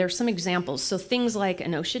 there are some examples. So things like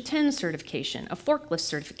an OSHA 10 certification, a forklift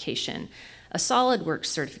certification, a SolidWorks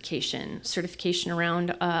certification, certification around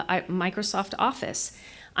Microsoft Office.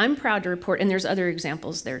 I'm proud to report, and there's other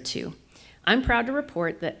examples there too. I'm proud to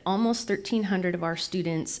report that almost 1,300 of our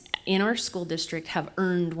students in our school district have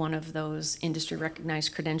earned one of those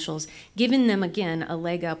industry-recognized credentials, giving them, again, a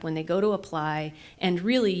leg up when they go to apply, and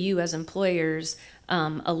really you as employers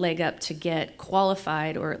a leg up to get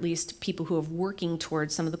qualified, or at least people who are working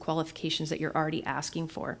towards some of the qualifications that you're already asking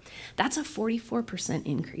for. That's a 44%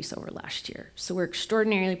 increase over last year. So we're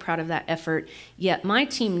extraordinarily proud of that effort, yet my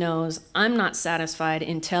team knows I'm not satisfied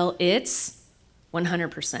until it's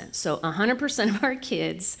 100%. So 100% of our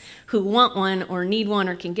kids who want one or need one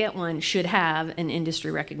or can get one should have an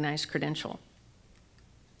industry recognized credential.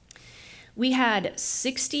 We had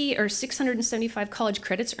 675 college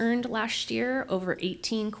credits earned last year, over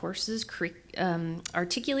 18 courses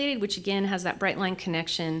articulated, which again has that bright line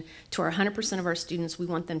connection to our 100% of our students. We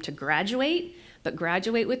want them to graduate, but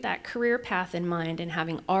graduate with that career path in mind and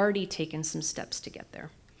having already taken some steps to get there.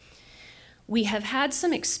 We have had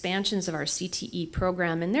some expansions of our CTE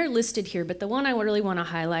program, and they're listed here, but the one I really want to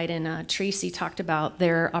highlight, and Tracy talked about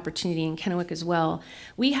their opportunity in Kennewick as well,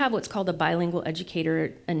 we have what's called a bilingual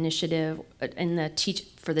educator initiative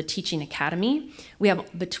for the Teaching Academy. We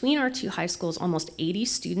have, between our two high schools, almost 80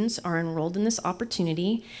 students are enrolled in this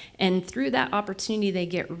opportunity, and through that opportunity, they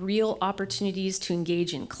get real opportunities to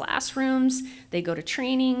engage in classrooms, they go to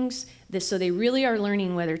trainings, so they really are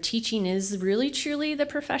learning whether teaching is really truly the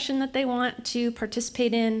profession that they want to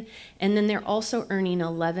participate in. And then they're also earning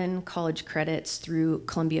 11 college credits through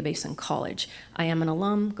Columbia Basin College. I am an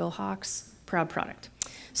alum, go Hawks, proud product.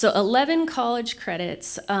 So 11 college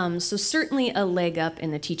credits, so certainly a leg up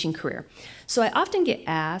in the teaching career. So I often get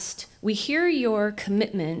asked, we hear your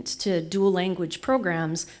commitment to dual language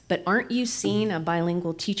programs, but aren't you seeing a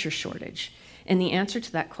bilingual teacher shortage? And the answer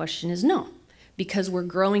to that question is no. Because we're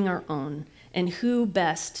growing our own, and who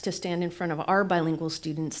best to stand in front of our bilingual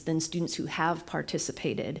students than students who have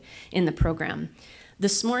participated in the program.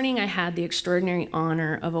 This morning I had the extraordinary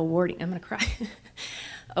honor of awarding, I'm gonna cry,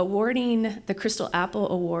 awarding the Crystal Apple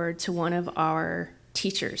Award to one of our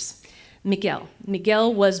teachers, Miguel.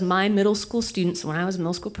 Miguel was my middle school student, so when I was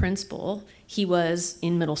middle school principal, he was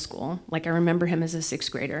in middle school, like I remember him as a 6th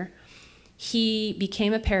grader. He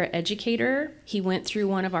became a paraeducator. He went through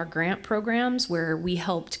one of our grant programs where we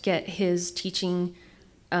helped get his teaching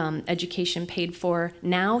education paid for.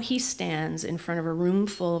 Now he stands in front of a room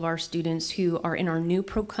full of our students who are in our new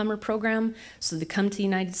Procomer program. So they come to the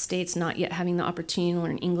United States not yet having the opportunity to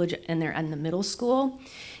learn English, and they're in the middle school.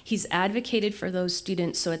 He's advocated for those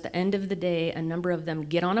students, so at the end of the day, a number of them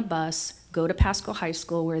get on a bus, go to Pasco High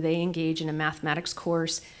School where they engage in a mathematics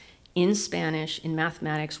course in Spanish, in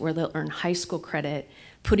mathematics, where they'll earn high school credit,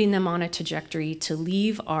 putting them on a trajectory to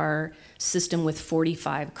leave our system with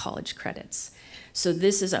 45 college credits. So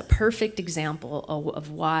this is a perfect example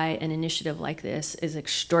of why an initiative like this is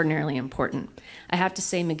extraordinarily important. I have to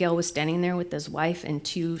say, Miguel was standing there with his wife and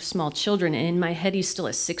 2 small children, and in my head, he's still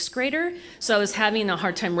a 6th grader, so I was having a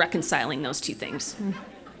hard time reconciling those 2 things.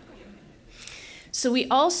 So we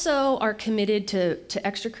also are committed to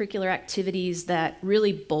extracurricular activities that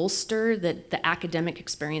really bolster the academic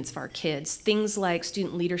experience of our kids. Things like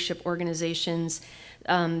student leadership organizations.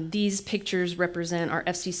 These pictures represent our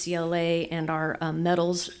FCCLA and our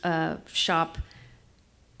medals shop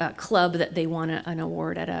club that they won an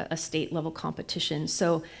award at a state level competition.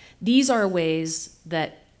 So these are ways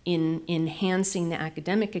that in enhancing the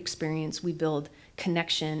academic experience, we build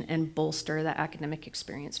connection and bolster that academic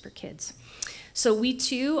experience for kids. So we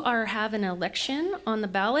too have an election on the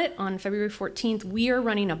ballot on February 14th. We are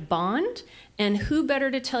running a bond, and who better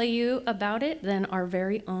to tell you about it than our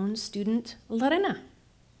very own student, Lorena.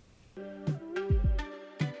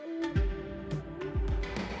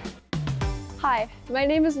 Hi, my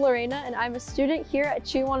name is Lorena, and I'm a student here at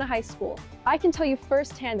Chihuahua High School. I can tell you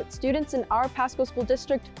firsthand that students in our Pasco School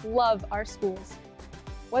District love our schools.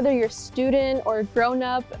 Whether you're a student or a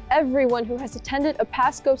grown-up, everyone who has attended a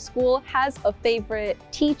Pasco school has a favorite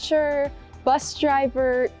teacher, bus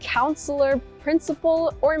driver, counselor,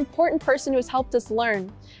 principal, or important person who has helped us learn.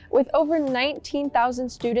 With over 19,000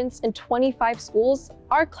 students in 25 schools,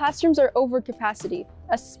 our classrooms are over capacity,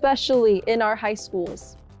 especially in our high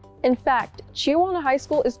schools. In fact, Chihuahua High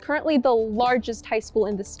School is currently the largest high school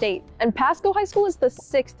in the state, and Pasco High School is the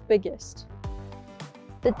 6th biggest.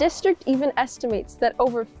 The district even estimates that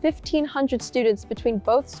over 1,500 students between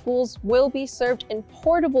both schools will be served in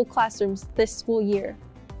portable classrooms this school year.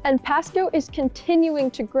 And Pasco is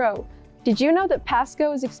continuing to grow. Did you know that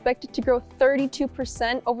Pasco is expected to grow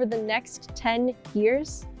 32% over the next 10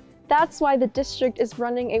 years? That's why the district is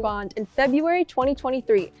running a bond in February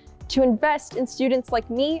 2023 to invest in students like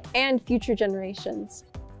me and future generations.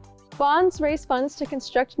 Bonds raise funds to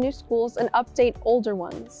construct new schools and update older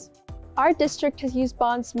ones. Our district has used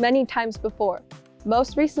bonds many times before,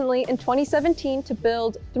 most recently in 2017 to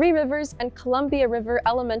build Three Rivers and Columbia River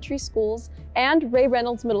Elementary Schools and Ray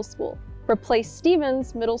Reynolds Middle School, replace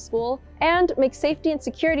Stevens Middle School, and make safety and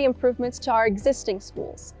security improvements to our existing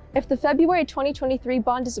schools. If the February 2023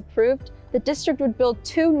 bond is approved, the district would build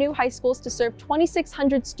 2 new high schools to serve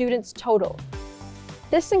 2,600 students total.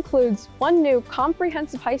 This includes one new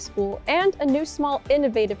comprehensive high school and a new small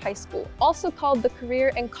innovative high school, also called the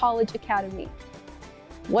Career and College Academy.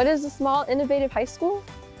 What is a small innovative high school?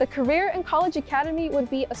 The Career and College Academy would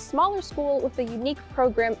be a smaller school with a unique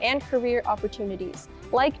program and career opportunities,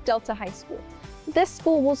 like Delta High School. This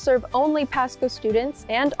school will serve only Pasco students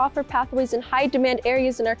and offer pathways in high-demand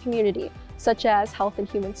areas in our community, such as health and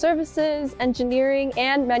human services, engineering,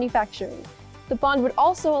 and manufacturing. The bond would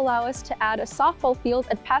also allow us to add a softball field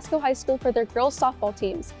at Pasco High School for their girls softball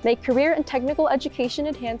teams, make career and technical education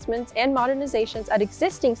enhancements and modernizations at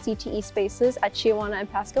existing CTE spaces at Chiawana and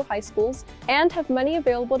Pasco High Schools, and have money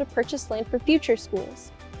available to purchase land for future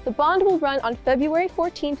schools. The bond will run on February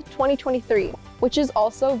 14th, 2023, which is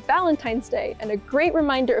also Valentine's Day, and a great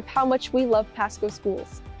reminder of how much we love Pasco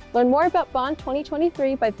schools. Learn more about Bond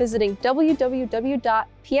 2023 by visiting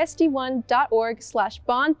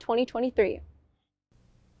www.psd1.org/bond2023.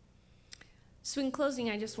 So in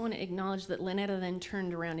closing, I just want to acknowledge that Lynetta then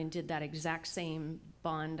turned around and did that exact same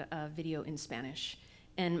bond video in Spanish.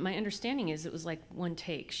 And my understanding is it was like one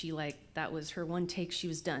take. That was her one take, she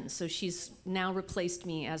was done. So she's now replaced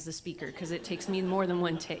me as the speaker because it takes me more than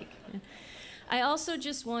one take. I also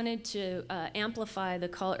just wanted to amplify the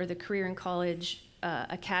Career and College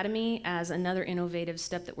Academy as another innovative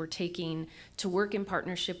step that we're taking to work in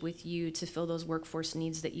partnership with you to fill those workforce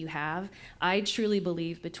needs that you have. I truly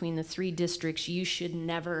believe between the 3 districts, you should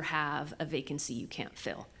never have a vacancy you can't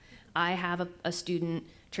fill. I have a student,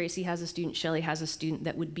 Tracy has a student, Shelley has a student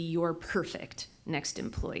that would be your perfect next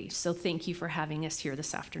employee. So thank you for having us here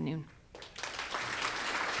this afternoon.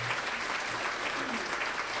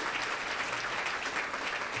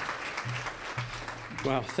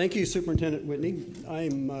 Wow, thank you, Superintendent Whitney.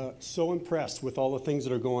 I'm so impressed with all the things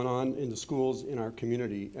that are going on in the schools in our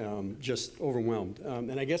community, just overwhelmed.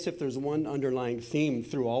 And I guess if there's one underlying theme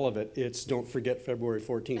through all of it, it's don't forget February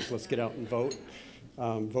 14th. Let's get out and vote.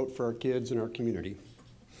 Vote for our kids and our community.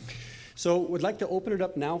 So we'd like to open it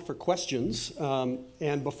up now for questions.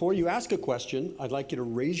 And before you ask a question, I'd like you to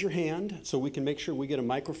raise your hand so we can make sure we get a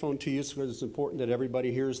microphone to you, because it's important that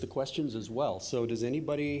everybody hears the questions as well. So does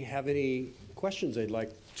anybody have any questions they'd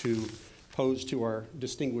like to pose to our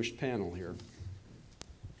distinguished panel here?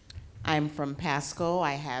 I'm from Pasco.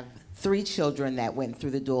 I have 3 children that went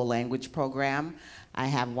through the dual language program. I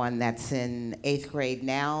have one that's in 8th grade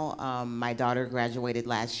now. My daughter graduated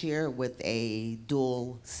last year with a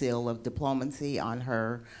dual seal of diplomacy on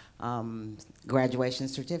her graduation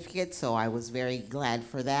certificate, so I was very glad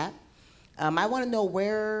for that. I want to know,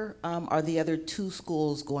 where are the other 2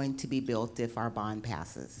 schools going to be built if our bond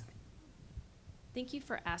passes? Thank you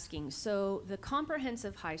for asking. So the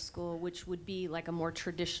comprehensive high school, which would be like a more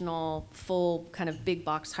traditional, full kind of big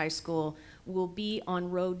box high school, will be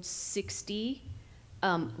on Road 60,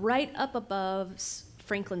 right up above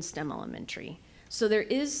Franklin STEM Elementary. So there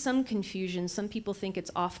is some confusion. Some people think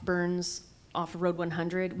it's off Burns, off Road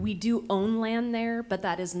 100. We do own land there, but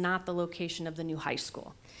that is not the location of the new high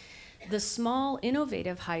school. The small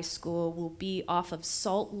innovative high school will be off of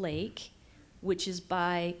Salt Lake, which is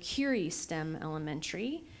by Curie STEM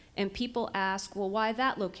Elementary. And people ask, well, why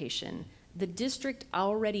that location? The district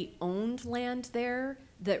already owned land there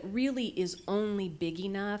that really is only big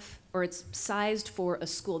enough, or it's sized for a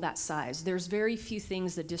school that size. There's very few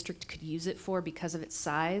things the district could use it for because of its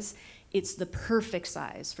size. It's the perfect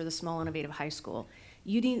size for the small innovative high school.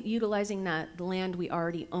 Utilizing the land we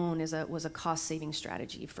already own was a cost-saving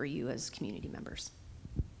strategy for you as community members.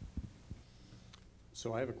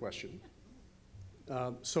 So I have a question.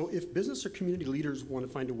 So if business or community leaders want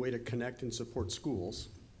to find a way to connect and support schools,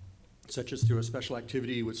 such as through a special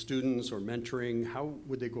activity with students or mentoring, how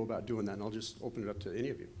would they go about doing that? And I'll just open it up to any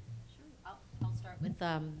of you. Sure. I'll start with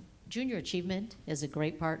Junior Achievement is a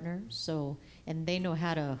great partner, and they know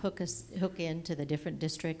how to hook into the different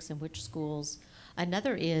districts and which schools.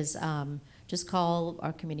 Another is just call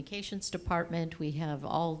our communications department. We have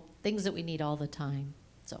all things that we need all the time.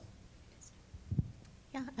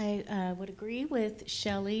 Yeah, I would agree with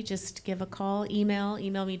Shelley. Just give a call,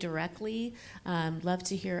 email me directly. Love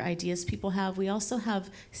to hear ideas people have. We also have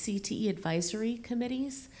CTE advisory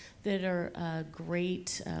committees that are a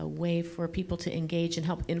great way for people to engage and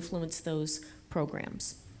help influence those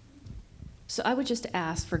programs. So I would just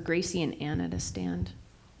ask for Gracie and Anna to stand.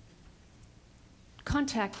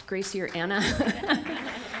 Contact Gracie or Anna.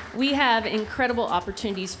 We have incredible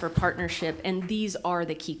opportunities for partnership, and these are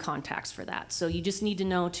the key contacts for that. So you just need to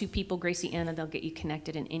know 2 people, Gracie, Anna, they'll get you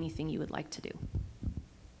connected in anything you would like to do.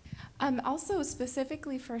 Also,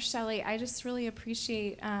 specifically for Shelley, I just really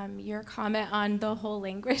appreciate your comment on the whole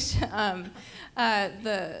language.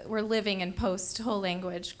 We're living in post-whole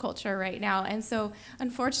language culture right now, and so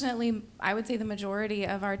unfortunately, I would say the majority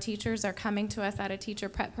of our teachers are coming to us out of teacher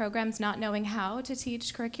prep programs not knowing how to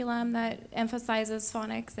teach curriculum that emphasizes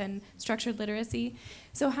phonics and structured literacy.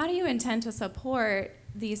 So how do you intend to support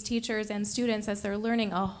these teachers and students as they're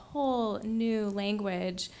learning a whole new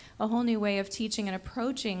language, a whole new way of teaching and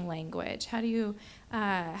approaching language? How are you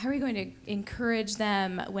going to encourage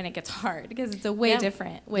them when it gets hard? Because it's a way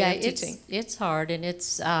different way of teaching. It's hard, and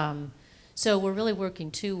it's so we're really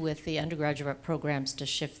working too with the undergraduate programs to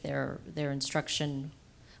shift their instruction.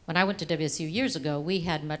 When I went to WSU years ago, we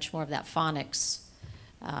had much more of that phonics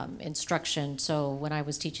instruction. So when I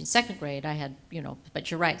was teaching second grade, I had,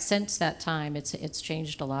 but you're right, since that time, it's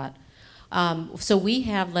changed a lot. So we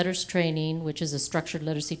have letters training, which is a structured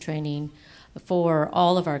literacy training for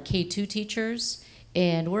all of our K2 teachers,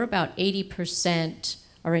 and we're about 80%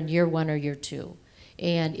 are in year 1 or year 2.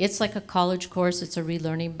 And it's like a college course, it's a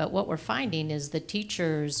relearning, but what we're finding is the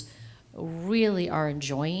teachers really are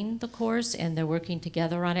enjoying the course and they're working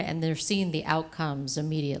together on it and they're seeing the outcomes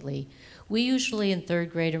immediately. We usually in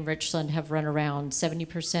 3rd grade in Richland have run around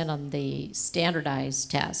 70% on the standardized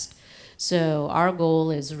test. So our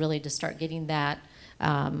goal is really to start getting that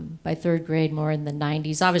by 3rd grade more in the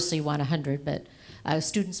 90s. Obviously you want 100, but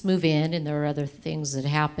students move in and there are other things that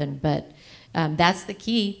happen. But that's the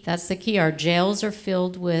key. That's the key. Our jails are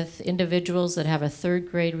filled with individuals that have a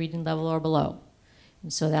 3rd grade reading level or below.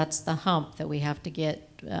 And so that's the hump that we have to get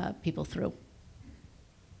people through.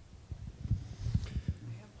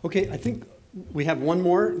 Okay, I think we have one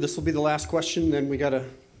more. This will be the last question, then we got to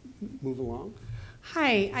move along.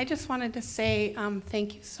 Hi, I just wanted to say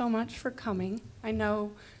thank you so much for coming. I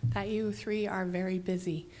know that you 3 are very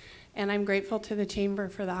busy, and I'm grateful to the Chamber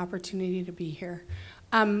for the opportunity to be here.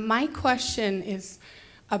 My question is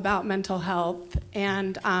about mental health,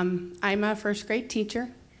 and I'm a 1st grade teacher,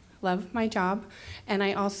 love my job, and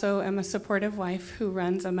I also am a supportive wife who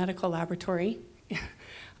runs a medical laboratory.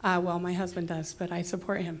 Well, my husband does, but I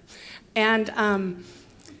support him. And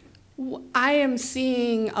I am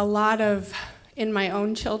seeing a lot of, in my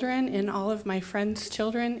own children, in all of my friends'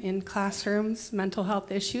 children, in classrooms, mental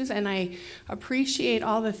health issues, and I appreciate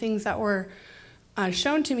all the things that were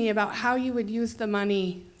shown to me about how you would use the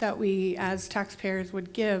money that we as taxpayers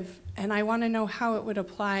would give, and I want to know how it would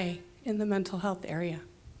apply in the mental health area.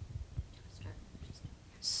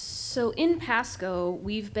 So in Pasco,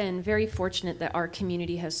 we've been very fortunate that our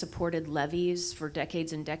community has supported levies for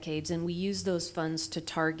decades and decades, and we use those funds to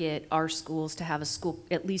target our schools to have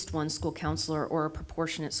at least one school counselor or a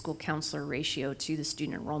proportionate school counselor ratio to the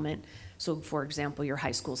student enrollment. So for example, your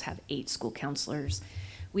high schools have 8 school counselors.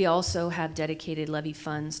 We also have dedicated levy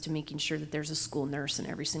funds to making sure that there's a school nurse in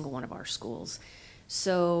every single one of our schools.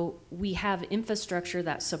 So we have infrastructure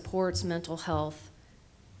that supports mental health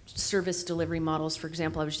service delivery models. For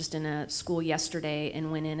example, I was just in a school yesterday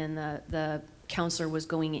and went in and the counselor was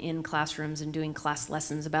going in classrooms and doing class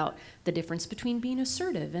lessons about the difference between being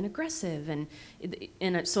assertive and aggressive.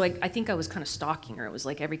 And so I think I was kind of stalking her. It was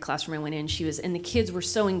like every classroom I went in, and the kids were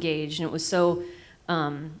so engaged, and it was so,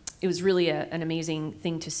 it was really an amazing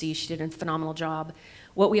thing to see. She did a phenomenal job.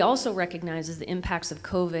 What we also recognize is the impacts of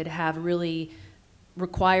COVID have really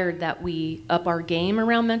required that we up our game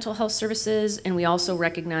around mental health services, and we also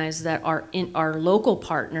recognize that our local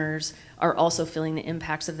partners are also feeling the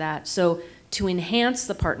impacts of that. So to enhance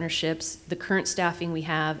the partnerships, the current staffing we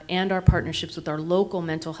have, and our partnerships with our local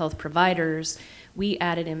mental health providers, we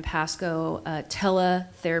added in Pasco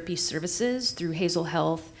teletherapy services through Hazel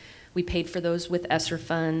Health. We paid for those with ESSER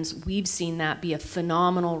funds. We've seen that be a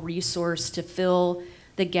phenomenal resource to fill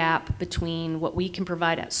the gap between what we can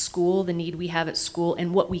provide at school, the need we have at school,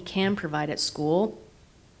 and what we can provide at school,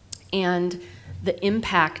 and the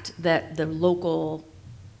impact that the local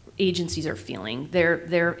agencies are feeling.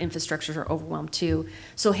 Their infrastructures are overwhelmed too.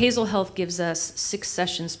 So Hazel Health gives us 6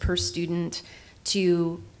 sessions per student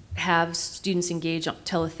to have students engage on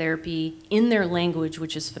teletherapy in their language,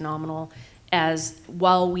 which is phenomenal,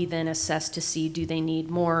 while we then assess to see, do they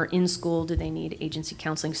need more in school, do they need agency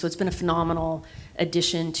counseling? So it's been a phenomenal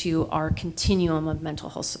addition to our continuum of mental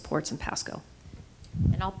health supports in Pasco.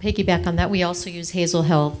 And I'll piggyback on that. We also use Hazel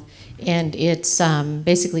Health, and it's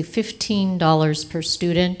basically $15 per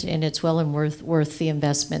student, and it's well and worth the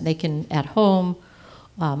investment. They can at home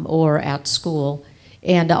or at school.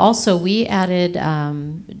 And also we added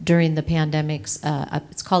during the pandemics,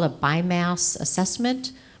 it's called a BIMAS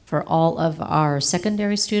assessment for all of our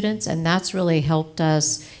secondary students, and that's really helped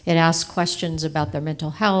us. It asks questions about their mental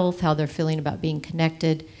health, how they're feeling about being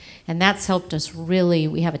connected, And that's helped us really.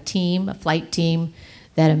 We have a team, a flight team,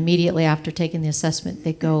 that immediately after taking the assessment,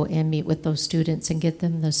 they go and meet with those students and get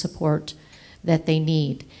them the support that they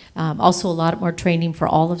need. Also, a lot more training for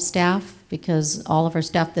all of staff, because all of our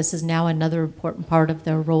staff, this is now another important part of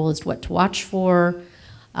their role, is what to watch for.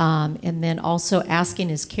 And then also Asking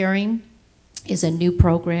is Caring is a new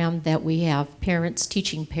program that we have parents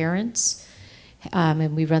teaching parents,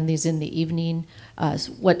 and we run these in the evening,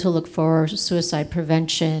 what to look for, suicide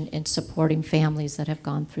prevention, and supporting families that have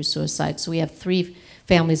gone through suicide. So we have 3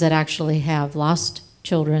 families that actually have lost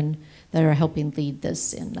children that are helping lead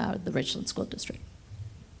this in the Richland School District.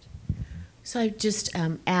 So I just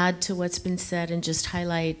add to what's been said and just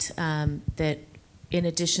highlight that in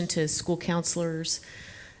addition to school counselors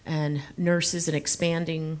and nurses and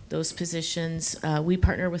expanding those positions, we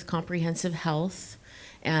partner with Comprehensive Health,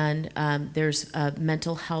 and there's a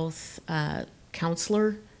mental health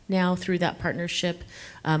counselor now through that partnership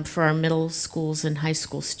for our middle schools and high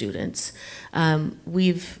school students.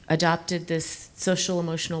 We've adopted this social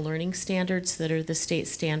emotional learning standards that are the state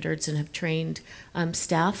standards and have trained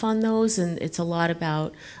staff on those, and it's a lot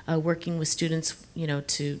about working with students, you know,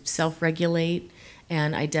 to self-regulate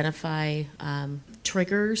and identify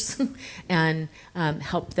triggers and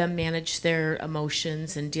help them manage their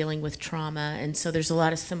emotions and dealing with trauma. And so there's a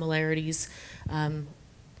lot of similarities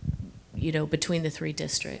you know, between the 3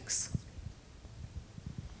 districts.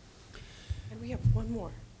 And we have one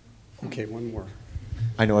more. Okay, one more.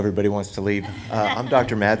 I know everybody wants to leave. I'm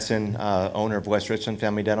Dr. Madsen, owner of West Richland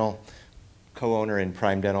Family Dental, co-owner in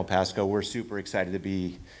Prime Dental Pasco. We're super excited to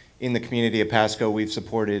be in the community of Pasco. We've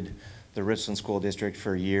supported the Richland School District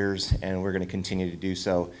for years, and we're going to continue to do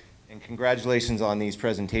so. And congratulations on these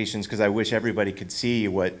presentations, because I wish everybody could see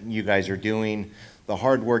what you guys are doing, the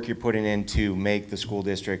hard work you're putting in to make the school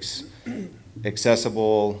districts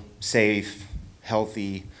accessible, safe,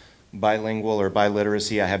 healthy, bilingual or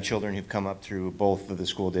biliteracy. I have children who've come up through both of the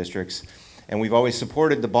school districts, and we've always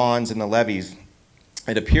supported the bonds and the levies.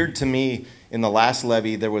 It appeared to me in the last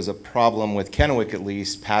levy there was a problem with Kennewick, at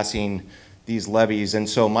least, passing these levies, and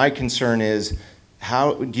so my concern is,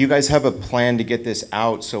 how do you guys have a plan to get this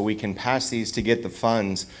out so we can pass these to get the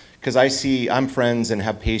funds? Because I'm friends and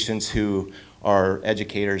have patients who are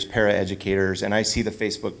educators, para-educators, and I see the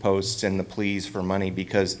Facebook posts and the pleas for money,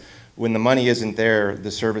 because when the money isn't there,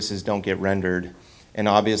 the services don't get rendered. And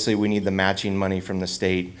obviously we need the matching money from the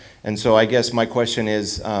state. And so I guess my question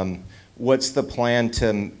is, what's the plan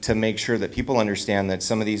to make sure that people understand that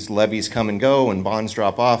some of these levies come and go and bonds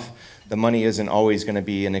drop off? The money isn't always going to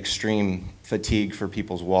be an extreme fatigue for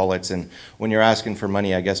people's wallets. And when you're asking for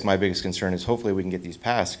money, I guess my biggest concern is hopefully we can get these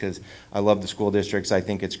passed, because I love the school districts. I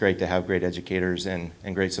think it's great to have great educators and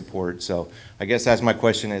great support. So I guess that's my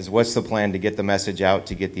question is, what's the plan to get the message out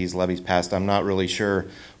to get these levies passed? I'm not really sure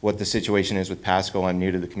what the situation is with Pasco. I'm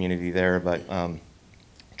new to the community there, but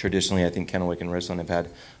traditionally I think Kennewick and Richland have had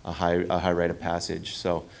a high rate of passage.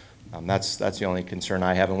 So that's the only concern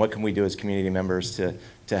I have. And what can we do as community members to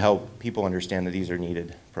help people understand that these are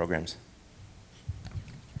needed programs?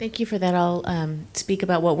 Thank you for that. I'll speak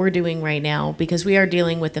about what we're doing right now, because we are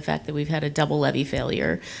dealing with the fact that we've had a double levy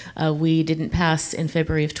failure. We didn't pass in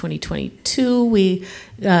February of 2022. We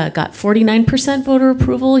got 49% voter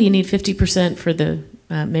approval. You need 50% for the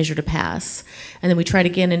measure to pass. And then we tried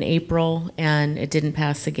again in April, and it didn't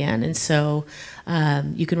pass again. And so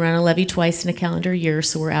you can run a levy twice in a calendar year,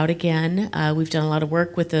 so we're out again. We've done a lot of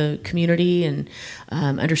work with the community and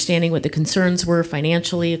understanding what the concerns were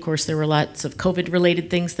financially. Of course, there were lots of COVID-related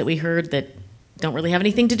things that we heard that don't really have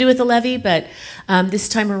anything to do with the levy, but this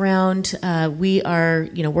time around we are,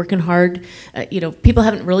 working hard. People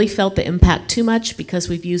haven't really felt the impact too much because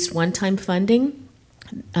we've used one-time funding,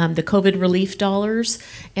 the COVID relief dollars,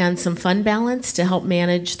 and some fund balance to help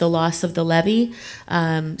manage the loss of the levy.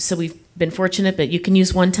 So we've been fortunate, but you can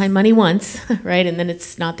use one-time money once, right, and then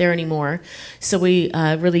it's not there anymore. So we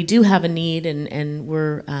really do have a need, and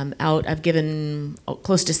we're out. I've given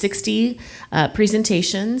close to 60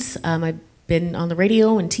 presentations. I've been on the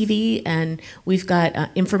radio and TV, and we've got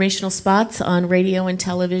informational spots on radio and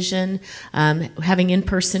television, having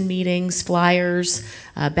in-person meetings, flyers.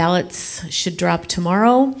 Ballots should drop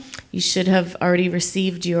tomorrow. You should have already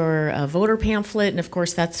received your voter pamphlet, and of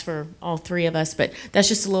course that's for all 3 of us, but that's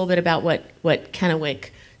just a little bit about what Kennewick,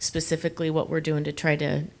 specifically what we're doing to try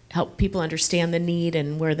to help people understand the need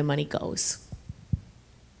and where the money goes.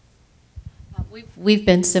 We've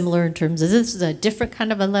been similar in terms of, this is a different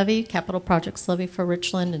kind of a levy, capital projects levy for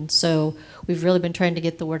Richland, and so we've really been trying to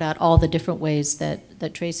get the word out all the different ways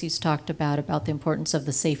that Tracy's talked about the importance of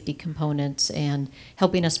the safety components and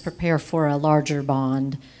helping us prepare for a larger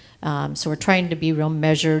bond So we're trying to be real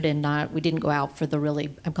measured and we didn't go out for the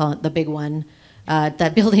really, I'm calling it the big one.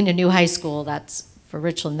 That building a new high school, that's, for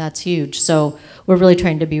Richland, that's huge. So we're really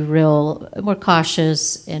trying to be more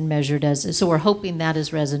cautious and measured so we're hoping that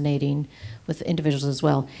is resonating with individuals as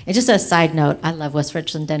well. And just a side note, I love West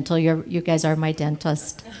Richland Dental. You guys are my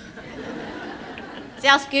dentist. See,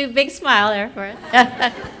 I'll give you a big smile there for it.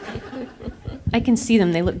 I can see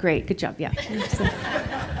them. They look great. Good job. Yeah.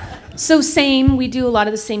 So same, we do a lot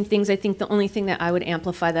of the same things. I think the only thing that I would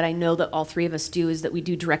amplify that I know that all three of us do is that we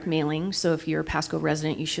do direct mailing. So if you're a Pasco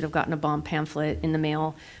resident, you should have gotten a bond pamphlet in the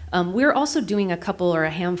mail. We're also doing a couple or a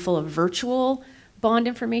handful of virtual bond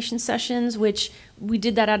information sessions, which we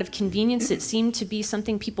did that out of convenience. It seemed to be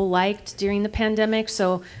something people liked during the pandemic.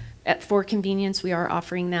 So for convenience, we are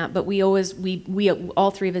offering that, but we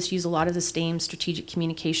all three of us use a lot of the same strategic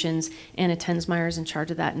communications. Anna Tensmeyer is in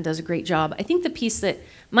charge of that and does a great job. I think the piece that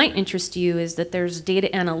might interest you is that there's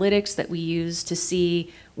data analytics that we use to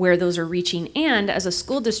see where those are reaching, and as a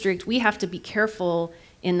school district, we have to be careful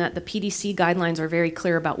in that the PDC guidelines are very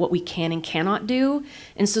clear about what we can and cannot do.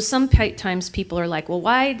 And so sometimes people are like, well,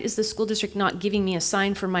 why is the school district not giving me a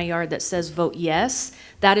sign for my yard that says vote yes?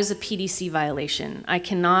 That is a PDC violation. I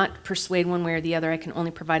cannot persuade one way or the other. I can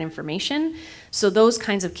only provide information. So those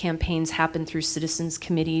kinds of campaigns happen through citizens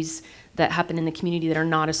committees that happen in the community that are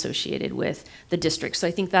not associated with the district. So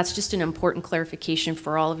I think that's just an important clarification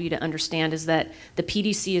for all of you to understand, is that the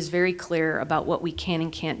PDC is very clear about what we can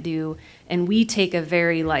and can't do, and we take a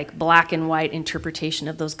very black and white interpretation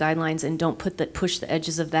of those guidelines and don't push the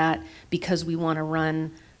edges of that because we want to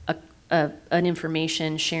run an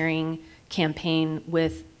information sharing campaign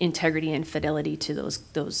with integrity and fidelity to those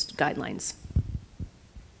guidelines.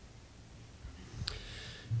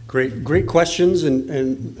 Great questions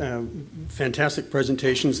and fantastic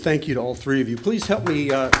presentations. Thank you to all three of you. Please help me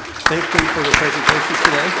thank them for the presentations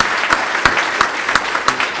today.